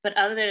 But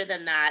other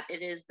than that,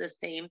 it is the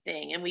same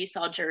thing. And we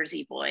saw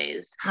Jersey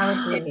Boys.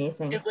 That would be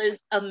amazing. It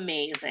was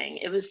amazing.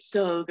 It was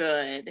so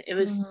good. It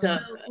was so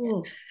good.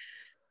 Cool.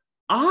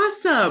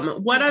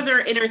 Awesome. What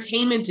other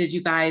entertainment did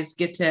you guys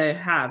get to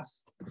have?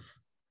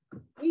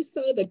 We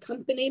saw the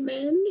Company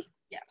Men,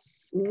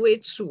 Yes.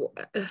 which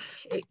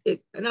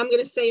and I'm going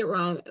to say it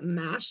wrong,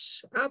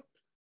 mash up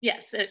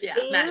Yes. Yeah.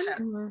 And- Mashup.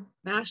 Mhm.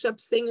 mashup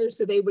singers,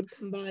 so they would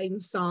combine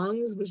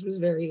songs, which was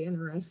very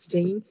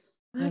interesting.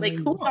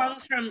 Like Cool.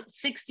 songs from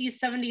 60s,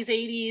 70s,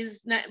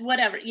 80s,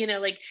 whatever, you know,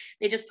 like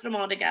they just put them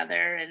all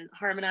together and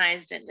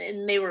harmonized,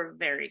 and they were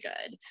very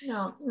good.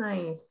 No,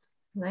 nice.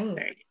 Nice.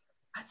 Very good.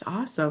 That's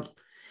awesome.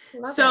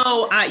 Love it.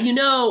 So, you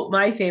know,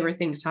 my favorite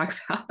thing to talk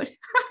about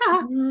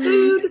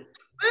Mhm.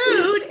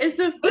 food is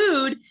the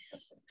food.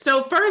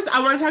 So first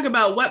I want to talk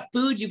about what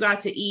food you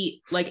got to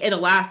eat like in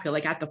Alaska,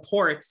 like at the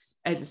ports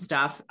and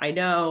stuff. I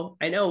know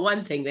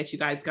one thing that you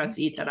guys got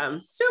to eat that I'm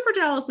super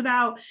jealous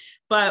about,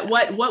 but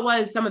what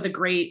was some of the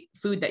great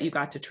food that you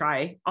got to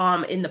try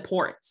in the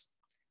ports?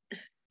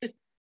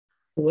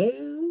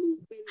 Well,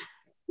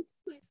 this is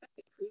my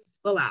second cruise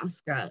to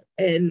Alaska,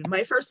 and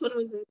my first one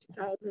was in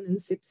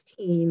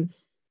 2016.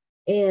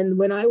 And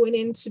when I went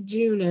into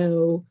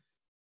Juneau,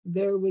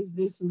 there was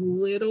this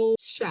little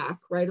shack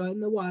right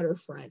on the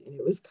waterfront, and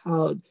it was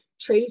called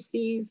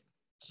Tracy's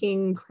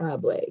King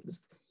Crab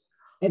Legs.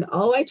 And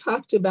all I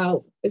talked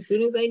about as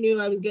soon as I knew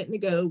I was getting to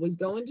go was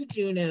going to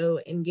Juneau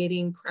and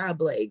getting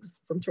crab legs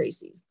from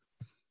Tracy's.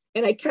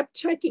 And I kept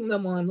checking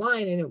them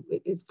online, and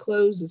it's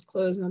closed.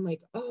 And I'm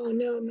like, oh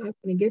no, I'm not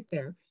going to get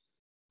there.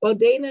 Well,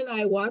 Dana and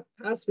I walked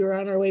past, we were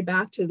on our way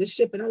back to the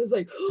ship, and I was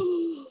like,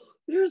 oh,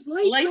 there's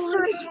lights Lights on.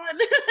 are on.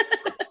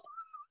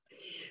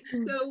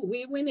 So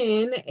we went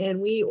in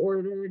and we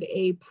ordered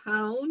a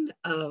pound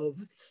of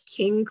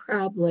king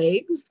crab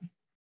legs.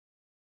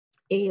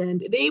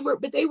 And they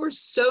were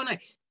so nice.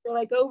 They're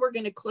like, oh, we're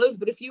going to close,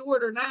 but if you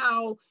order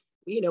now,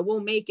 you know,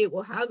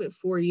 we'll have it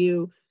for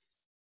you.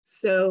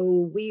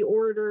 So we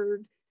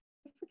ordered,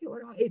 I forget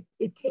what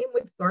it came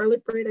with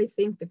garlic bread, I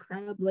think, the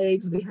crab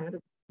legs.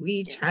 We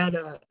each had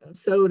a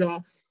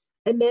soda.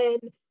 And then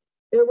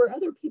there were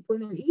other people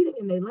in there eating,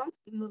 and they left,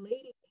 and the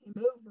lady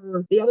came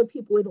over. The other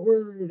people had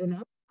ordered an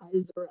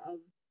appetizer of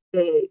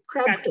the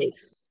crab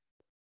cakes.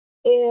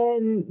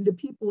 And the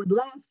people would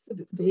laugh. So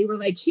they were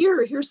like,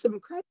 here's some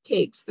crab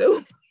cakes.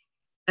 So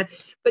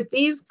But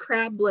these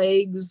crab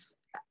legs.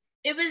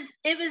 It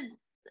was,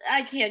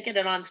 I can't get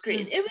it on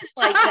screen. It was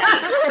like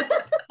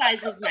that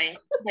size of my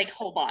like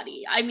whole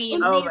body. I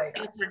mean, Oh these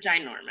things were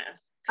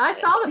ginormous. I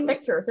saw the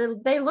pictures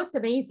and they looked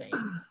amazing.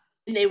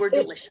 And they were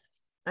delicious.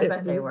 I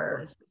bet they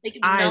were. Like,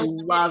 I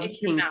melted love in your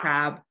king mouth.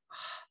 crab.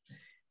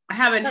 I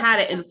haven't had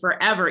it in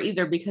forever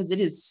either because it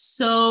is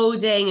so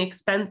dang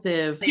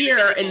expensive Maybe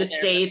here we in the go there with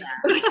States.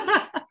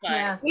 But,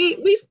 Yeah.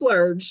 We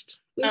splurged.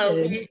 We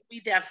did. we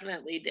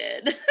definitely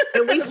did.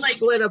 And we Like,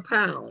 split a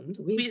pound.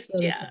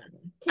 yeah.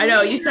 I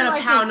know you Can said a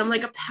like pound. I'm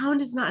like, a pound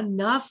is not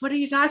enough. What are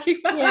you talking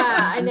about?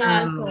 Yeah, I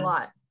know it's a No.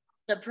 lot.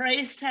 The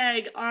price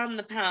tag on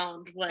the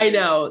pound was. I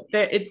know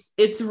that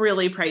it's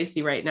really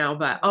pricey right now,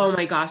 but oh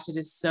my gosh, it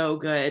is so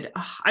good.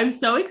 Ugh, I'm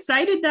so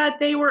excited that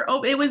they were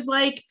it was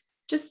like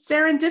just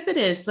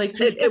serendipitous, like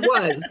this It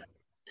was.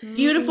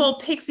 beautiful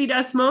pixie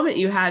dust moment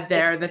you had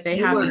there that they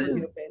It have was.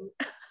 these open.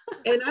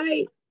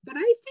 But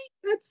I think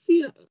that's,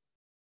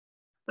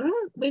 well,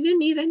 we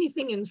didn't eat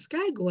anything in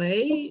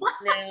Skagway.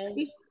 No.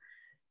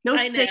 No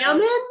I know.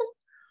 salmon?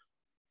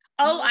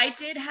 Oh, I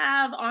did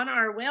have on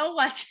our whale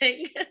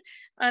watching,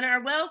 on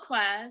our whale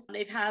class,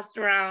 they passed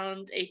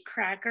around a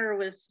cracker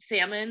with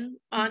salmon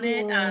on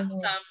it. I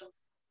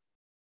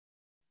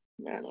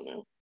don't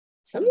know.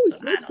 It was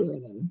some- I smoked don't-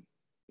 salmon.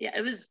 Yeah,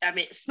 it was, I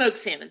mean, smoked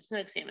salmon.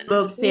 Smoked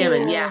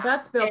salmon, Ooh, yeah.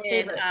 That's Bill's And,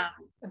 favorite. I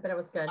bet it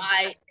was good.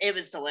 it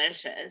was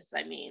delicious.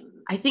 I mean,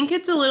 I think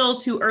it's a little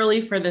too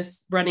early for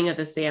this running of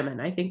the salmon.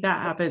 I think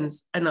that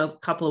happens in a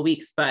couple of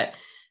weeks, but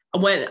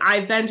when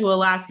I've been to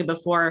Alaska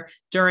before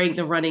during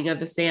the running of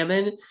the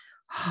salmon,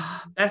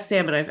 best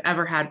salmon I've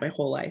ever had my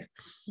whole life.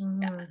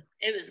 Mhm.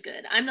 it was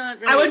good. I'm not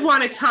really. I would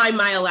want to time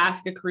my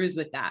Alaska cruise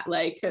with that,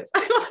 like, 'cause I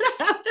want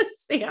to have the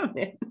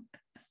salmon.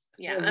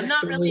 Yeah, Oh, I'm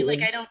not really like,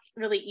 absolutely. I don't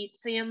really eat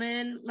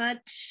salmon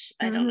much.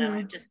 I don't know.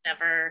 I've just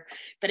never,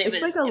 but it It's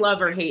was like a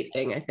love or hate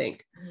thing, I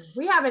think.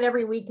 We have it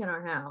every week in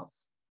our house.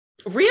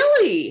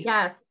 Really?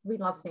 Yes, we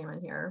love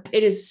salmon here.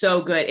 It is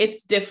so good.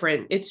 It's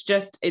different. It's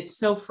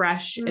so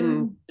fresh and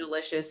Mm.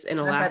 delicious in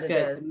I bet Alaska.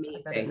 it It's is. I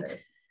bet amazing. it is.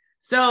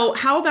 So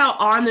how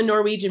about on the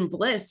Norwegian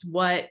Bliss?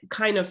 What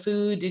kind of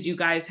food did you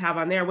guys have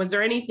on there? Was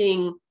there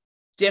anything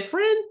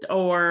different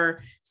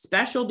or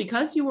special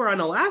because you were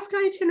on Alaska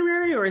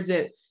itinerary, or is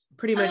it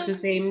pretty much the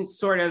same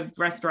sort of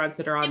restaurants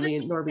that are on the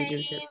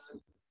Norwegian ships?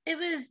 It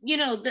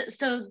was,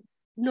 so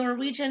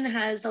Norwegian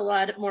has a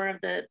lot more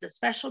of the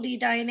specialty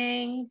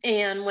dining,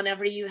 and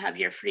whenever you have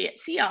your free at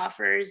sea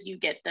offers, you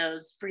get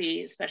those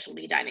free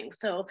specialty dining.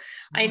 So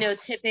I know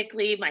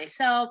typically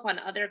myself on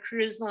other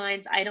cruise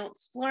lines, I don't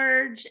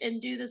splurge and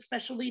do the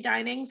specialty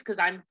dinings because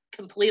I'm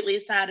completely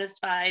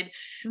satisfied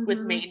with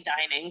Mhm. main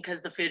dining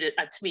because the food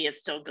to me is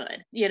still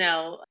good,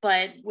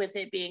 but with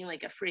it being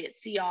like a free at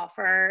sea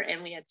offer,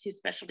 and we had 2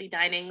 specialty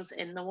dinings,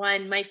 and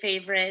my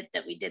favorite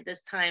that we did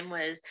this time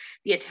was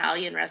the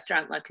Italian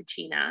restaurant La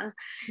Cucina.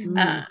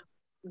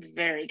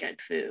 Very good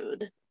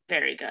food,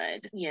 very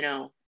good.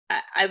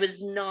 I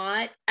was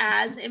not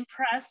as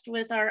impressed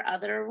with our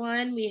other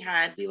one. We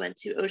went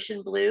to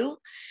Ocean Blue,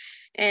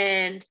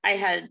 and I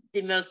had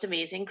the most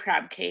amazing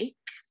crab cake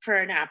for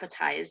an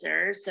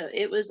appetizer. So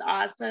it was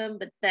awesome.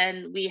 But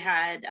then we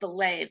had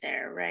filet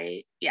there,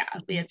 right? Yeah,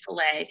 we had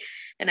filet.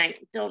 And I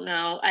don't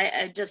know.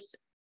 I just,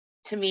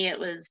 to me, it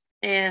was,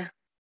 I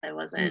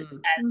wasn't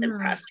as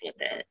impressed with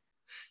it.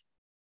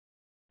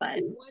 But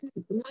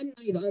one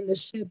night on the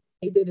ship,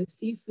 they did a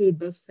seafood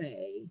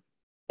buffet,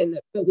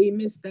 but we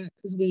missed that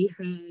because we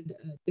had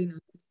dinner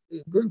with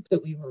the group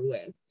that we were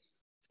with.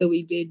 So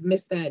we did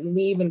miss that, and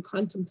we even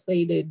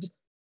contemplated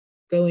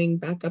going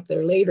back up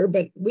there later,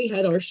 but we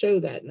had our show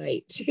that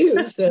night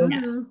too, so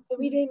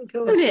we didn't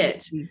go.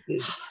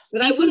 Seafood.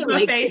 But I would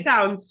like to.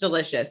 Sounds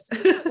delicious.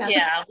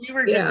 Yeah, we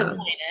were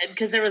disappointed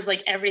because there was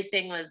like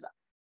everything was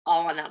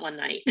all on that one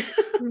night.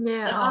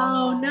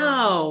 Oh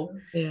no.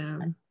 Yeah.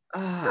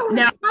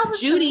 Now,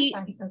 Judy,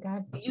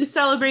 you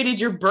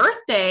celebrated your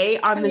birthday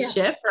on the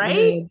ship,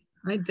 right?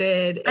 I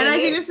did. And I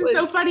think this is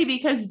so funny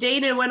because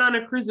Dana went on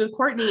a cruise with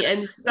Courtney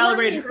and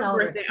celebrated her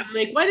birthday. I'm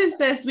like, what is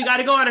this? We got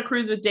to go on a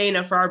cruise with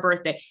Dana for our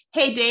birthday.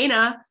 Hey,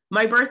 Dana,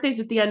 my birthday's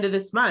at the end of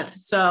this month.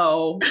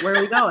 So where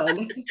are we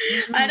going?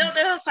 I don't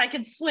know if I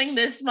can swing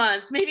this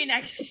month. Maybe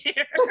next year.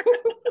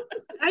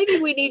 I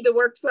think we need to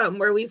work something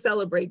where we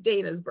celebrate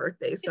Dana's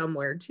birthday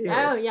somewhere too.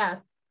 Oh, yes.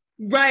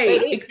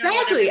 Right.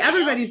 Exactly.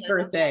 Everybody's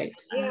birthday.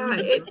 Yeah.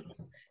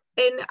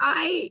 And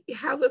I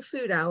have a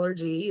food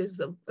allergy, as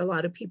a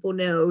lot of people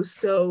know.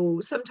 So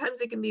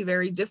sometimes it can be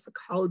very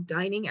difficult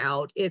dining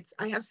out.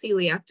 I have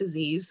celiac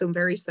disease, so I'm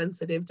very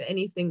sensitive to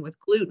anything with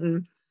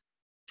gluten.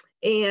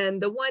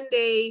 And the one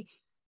day,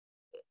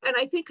 and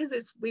I think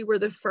because we were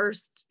the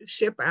first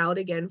ship out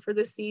again for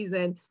the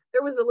season,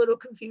 there was a little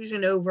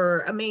confusion over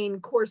a main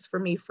course for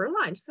me for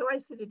lunch. So I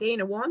said to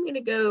Dana, well, I'm going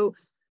to go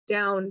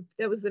down.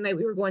 That was the night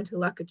we were going to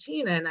La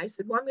Cucina. And I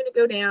said, well, I'm going to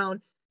go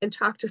down and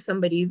talk to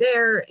somebody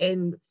there.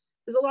 And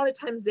because a lot of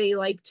times they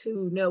like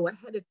to know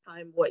ahead of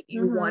time what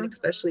you want,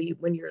 especially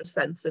when you're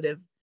sensitive,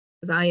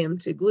 as I am,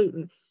 to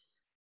gluten.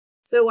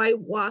 So I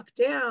walked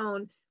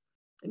down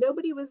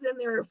Nobody was in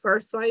there at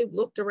first. So I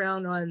looked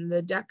around on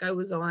the deck I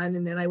was on,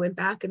 and then I went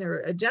back, and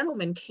a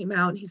gentleman came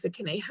out and he said,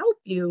 "Can I help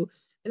you?"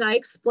 And I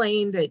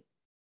explained that,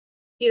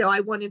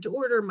 I wanted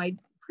to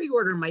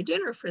pre-order my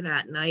dinner for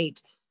that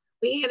night.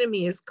 He handed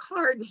me his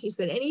card and he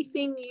said,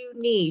 "Anything you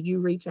need, you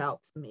reach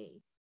out to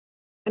me."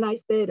 And I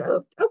said,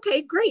 "Oh,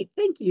 okay, great.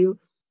 Thank you."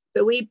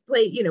 So we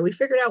we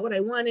figured out what I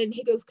wanted. And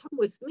he goes, "Come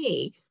with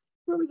me."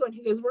 "Where are we going?"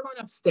 He goes, "We're going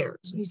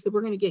upstairs." And he said,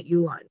 "We're going to get you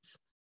lunch."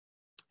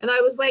 And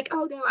I was like,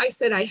 "Oh no." I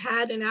said, "I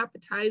had an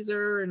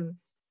appetizer and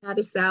had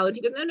a salad."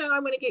 He goes, "No,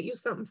 I'm going to get you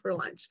something for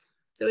lunch."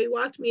 So he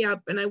walked me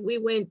up, and we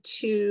went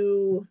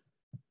to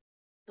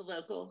the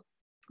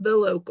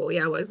local.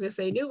 Yeah, I was going to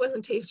say, I knew it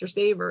wasn't Taste or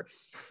Savor.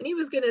 And he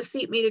was going to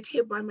seat me at a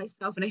table by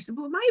myself. And I said,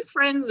 "Well, my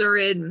friends are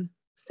in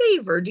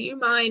Savor. Do you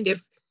mind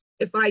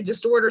if I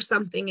just order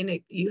something and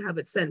you have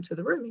it sent to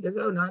the room?" He goes,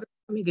 "Oh, not a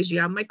problem." Because you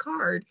have my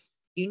card.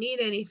 You need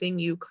anything,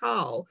 you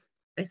call.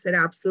 I said,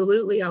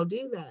 "Absolutely, I'll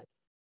do that."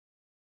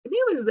 And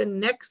it was the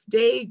next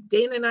day,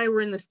 Dana and I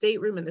were in the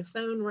stateroom and the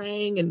phone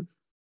rang, and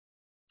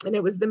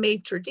it was the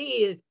maitre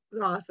d's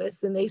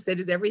office. And they said,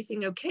 "Is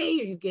everything okay?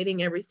 Are you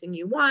getting everything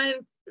you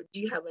want? Do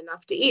you have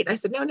enough to eat?" I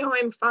said, No,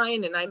 I'm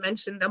fine." And I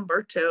mentioned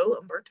Umberto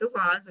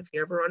Vaz, if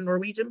you're ever on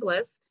Norwegian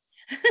Bliss.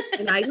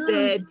 And I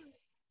said,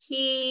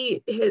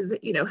 he has,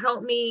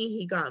 helped me.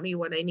 He got me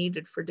what I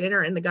needed for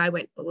dinner. And the guy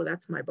went, "Oh, well,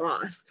 that's my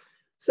boss."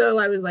 So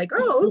I was like,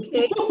 "Oh,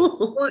 okay."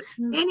 Well,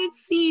 and it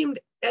seemed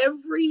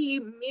every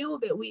meal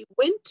that we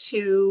went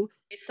to,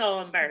 we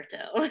saw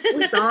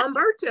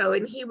Umberto.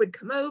 And he would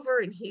come over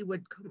and he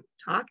would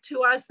talk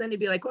to us. Then he'd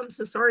be like, "Oh, I'm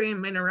so sorry,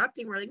 I'm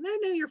interrupting." We're like, No,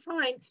 you're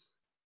fine.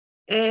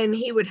 And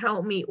he would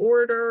help me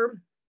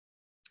order.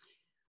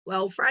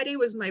 Well, Friday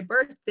was my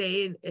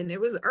birthday, and it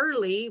was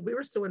early. We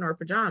were still in our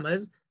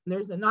pajamas. And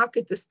there's a knock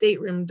at the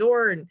stateroom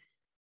door, and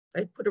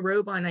I put a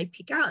robe on. I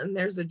peek out, and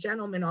there's a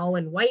gentleman all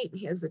in white. And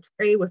he has a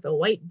tray with a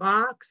white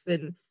box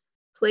and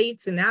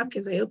plates and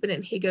napkins. I open it,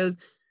 and he goes,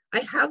 "I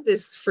have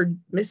this for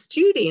Miss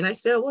Judy." And I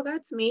said, "Oh, well,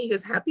 that's me." He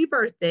goes, "Happy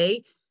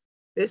birthday.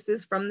 This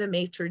is from the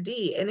maitre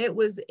d'." And it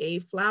was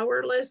a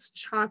flourless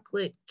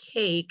chocolate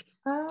cake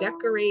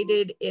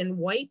decorated in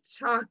white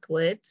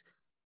chocolate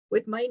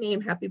with my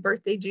name, "Happy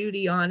Birthday,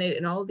 Judy," on it,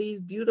 and all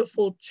these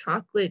beautiful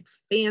chocolate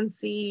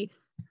fancy.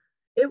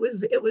 It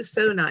was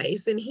so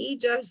nice. And he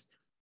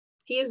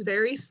is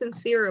very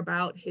sincere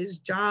about his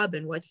job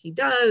and what he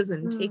does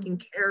and taking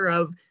care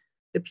of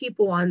the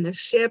people on the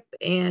ship.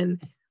 And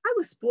I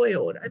was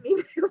spoiled. I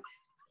mean,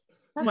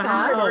 That's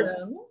wow.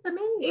 awesome. That's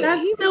amazing.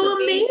 That's so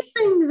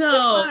amazing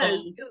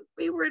though.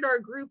 We were at our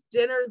group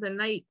dinner the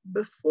night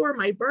before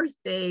my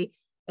birthday,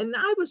 and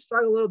I was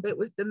struggling a little bit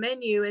with the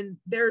menu. And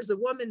there's a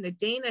woman that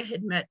Dana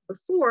had met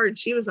before, and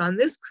she was on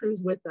this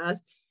cruise with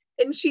us.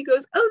 And she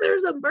goes, "Oh,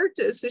 there's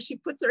Umberto." So she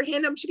puts her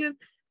hand up. She goes,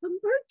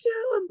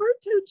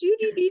 Umberto,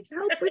 Judy needs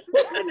help with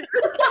dinner."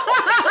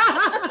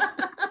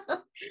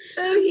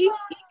 So he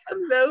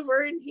comes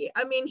over, and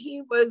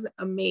he was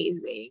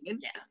amazing.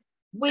 And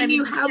when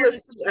you have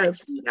a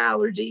food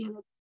allergy and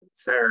a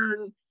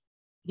concern,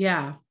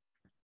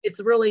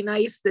 it's really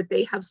nice that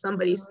they have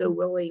somebody so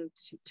willing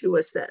to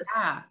assist.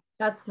 Yeah.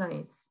 That's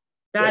nice.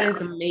 That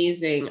is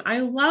amazing.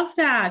 I love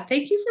that.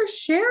 Thank you for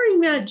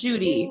sharing that,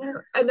 Judy.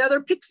 Another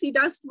pixie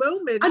dust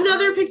moment. So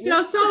many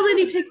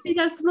pixie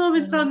dust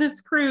moments on this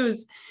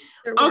cruise.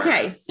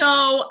 Okay,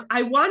 so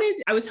I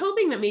was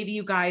hoping that maybe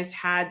you guys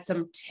had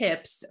some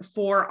tips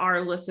for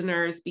our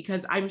listeners,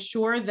 because I'm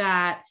sure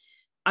that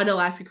an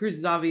Alaska cruise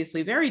is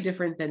obviously very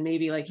different than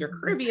maybe like your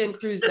Caribbean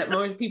cruise that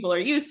most people are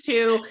used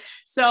to.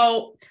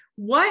 So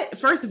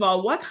first of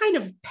all, what kind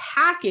of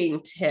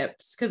packing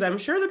tips? Because I'm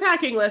sure the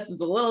packing list is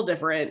a little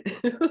different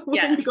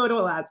when you go to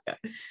Alaska.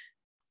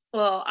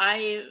 Well,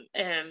 I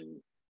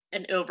am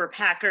an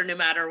overpacker no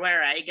matter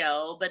where I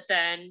go, but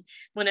then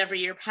whenever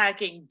you're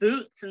packing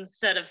boots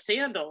instead of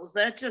sandals,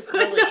 that just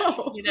really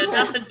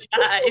doesn't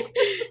jive.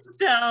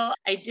 So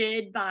I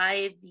did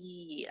buy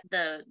the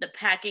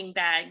packing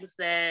bags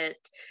that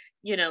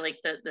like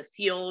the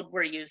sealed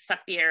where you suck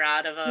the air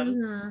out of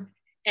them,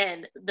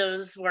 and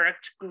those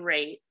worked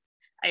great.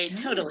 I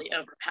totally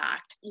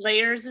overpacked.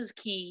 Layers is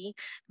key,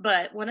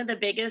 but one of the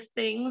biggest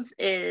things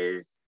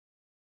is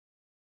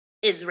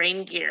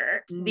rain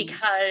gear,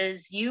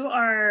 because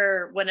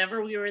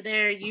whenever we were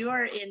there, you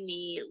are in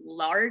the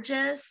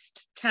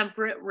largest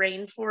temperate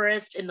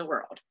rainforest in the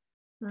world.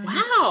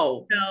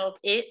 Wow. So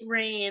it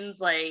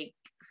rains like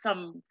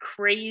some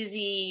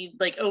crazy,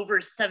 like over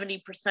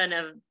 70%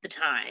 of the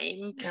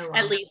time,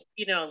 at least,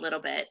 a little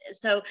bit.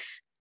 So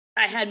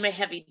I had my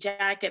heavy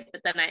jacket,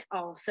 but then I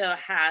also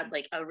had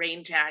like a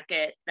rain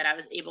jacket that I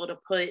was able to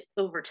put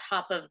over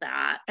top of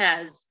that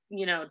as,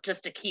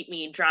 just to keep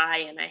me dry.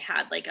 And I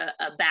had like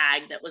a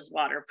bag that was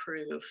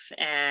waterproof,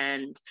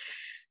 and,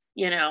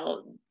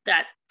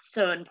 that's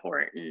so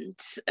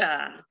important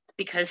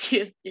because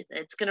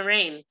it's going to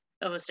rain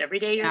almost every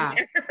day you're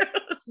there.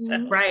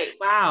 So. Right.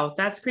 Wow.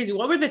 That's crazy.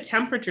 What were the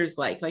temperatures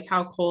like? Like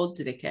how cold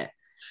did it get?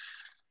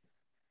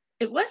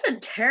 It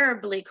wasn't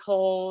terribly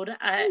cold.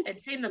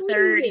 I'd say in the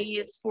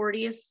 30s,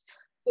 40s.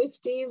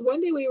 50s.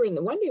 One day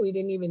we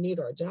didn't even need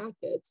our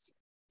jackets.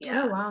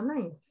 Yeah. Oh, wow.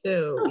 Nice.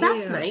 So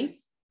that's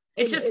nice.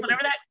 It's just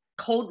whenever that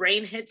cold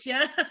rain hits you.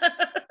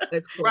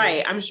 That's cool.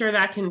 Right. I'm sure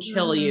that can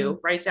chill you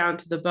right down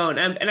to the bone.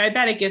 And I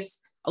bet it gets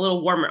a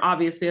little warmer.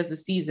 Obviously, as the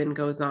season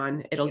goes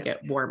on, it'll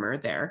get warmer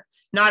there.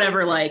 Not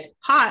ever like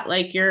hot,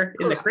 like you're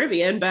in the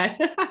Caribbean, but.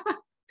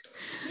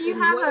 Do you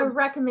have a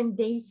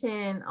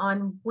recommendation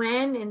on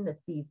when in the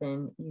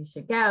season you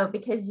should go?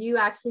 Because you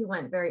actually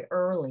went very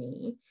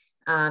early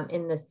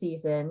in the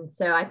season.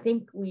 So I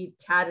think we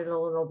chatted a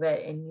little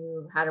bit and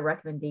you had a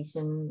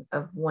recommendation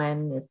of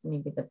when is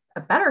maybe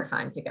a better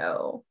time to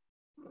go.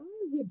 I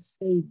would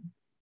say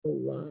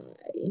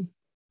July.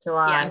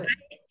 Yeah.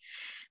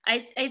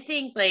 I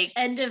think like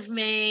end of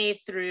May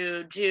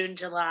through June,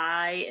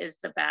 July is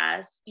the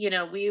best. You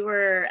know, we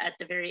were at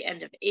the very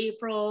end of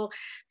April.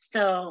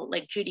 So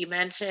like Judy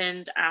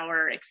mentioned,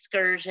 our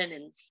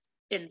excursion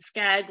in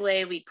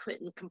Skagway, we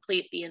couldn't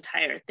complete the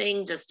entire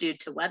thing just due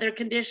to weather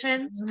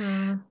conditions.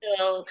 Mm-hmm.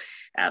 So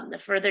the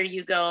further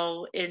you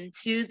go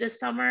into the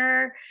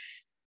summer,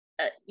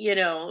 you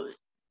know,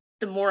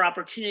 the more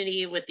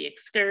opportunity with the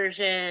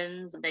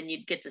excursions, then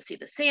you'd get to see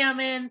the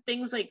salmon,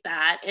 things like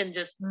that. And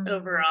just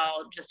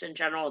overall, just in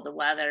general, the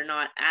weather,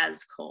 not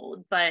as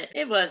cold, but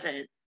it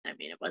wasn't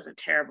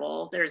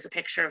terrible. There's a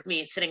picture of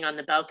me sitting on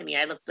the balcony.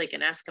 I looked like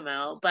an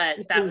Eskimo,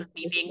 but that was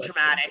me being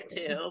dramatic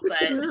too.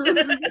 But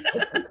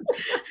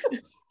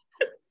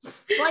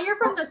well, you're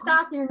from the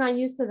South, you're not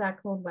used to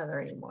that cold weather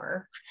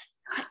anymore.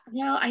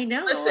 No, I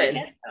know. Listen, I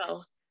guess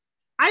so.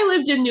 I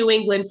lived in New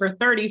England for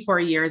 34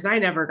 years. I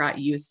never got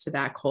used to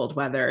that cold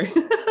weather.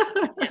 You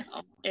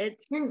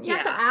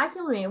have to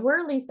acclimate. We're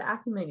at least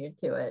acclimated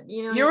to it.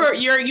 You know,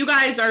 you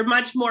guys are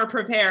much more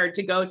prepared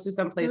to go to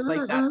some place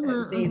like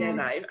that than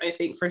Dana and I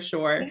think for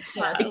sure.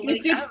 Yeah,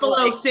 it dips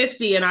below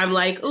 50 and I'm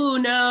like, oh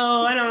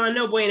no, I don't want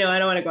no bueno. I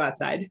don't want to go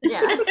outside.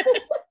 Yeah.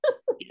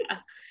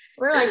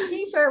 We're like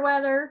t-shirt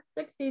weather,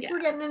 60s.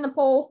 We're getting in the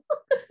pool.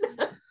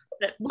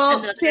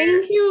 Well,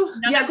 thank you.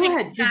 Yeah, go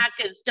ahead.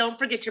 Is don't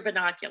forget your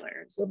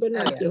binoculars.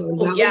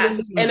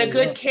 Yes, and a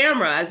good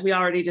camera, as we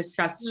already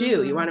discussed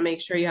too. You want to make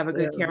sure you have a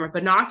good camera.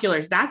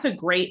 Binoculars, that's a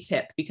great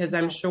tip because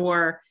I'm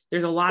sure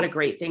there's a lot of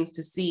great things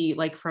to see,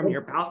 like from your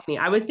balcony.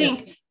 I would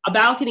think a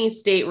balcony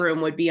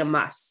stateroom would be a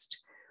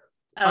must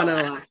on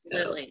Alaska.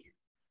 Absolutely.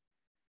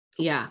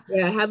 Yeah.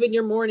 Yeah, having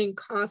your morning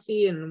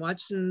coffee and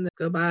watching them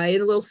go by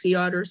and little sea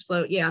otters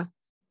float. Yeah.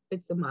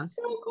 It's a must.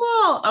 So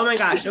cool. Oh my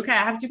gosh. Okay. I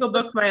have to go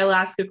book my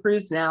Alaska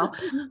cruise now.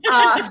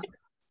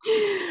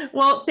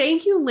 Well,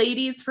 thank you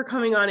ladies for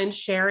coming on and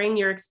sharing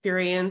your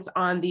experience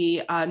on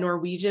the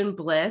Norwegian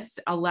Bliss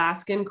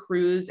Alaskan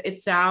cruise.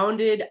 It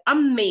sounded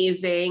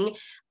amazing.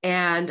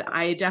 And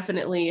I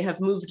definitely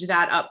have moved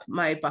that up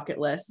my bucket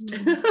list.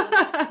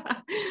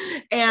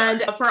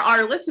 And for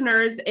our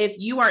listeners, if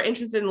you are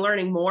interested in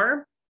learning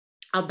more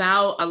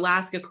about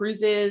Alaska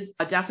cruises,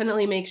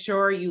 definitely make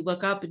sure you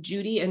look up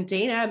Judy and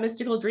Dana at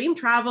Mystical Dream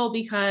Travel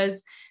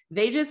because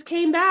they just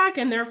came back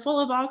and they're full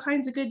of all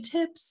kinds of good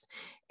tips.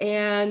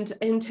 And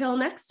until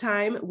next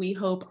time, we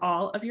hope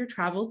all of your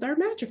travels are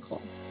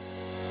magical.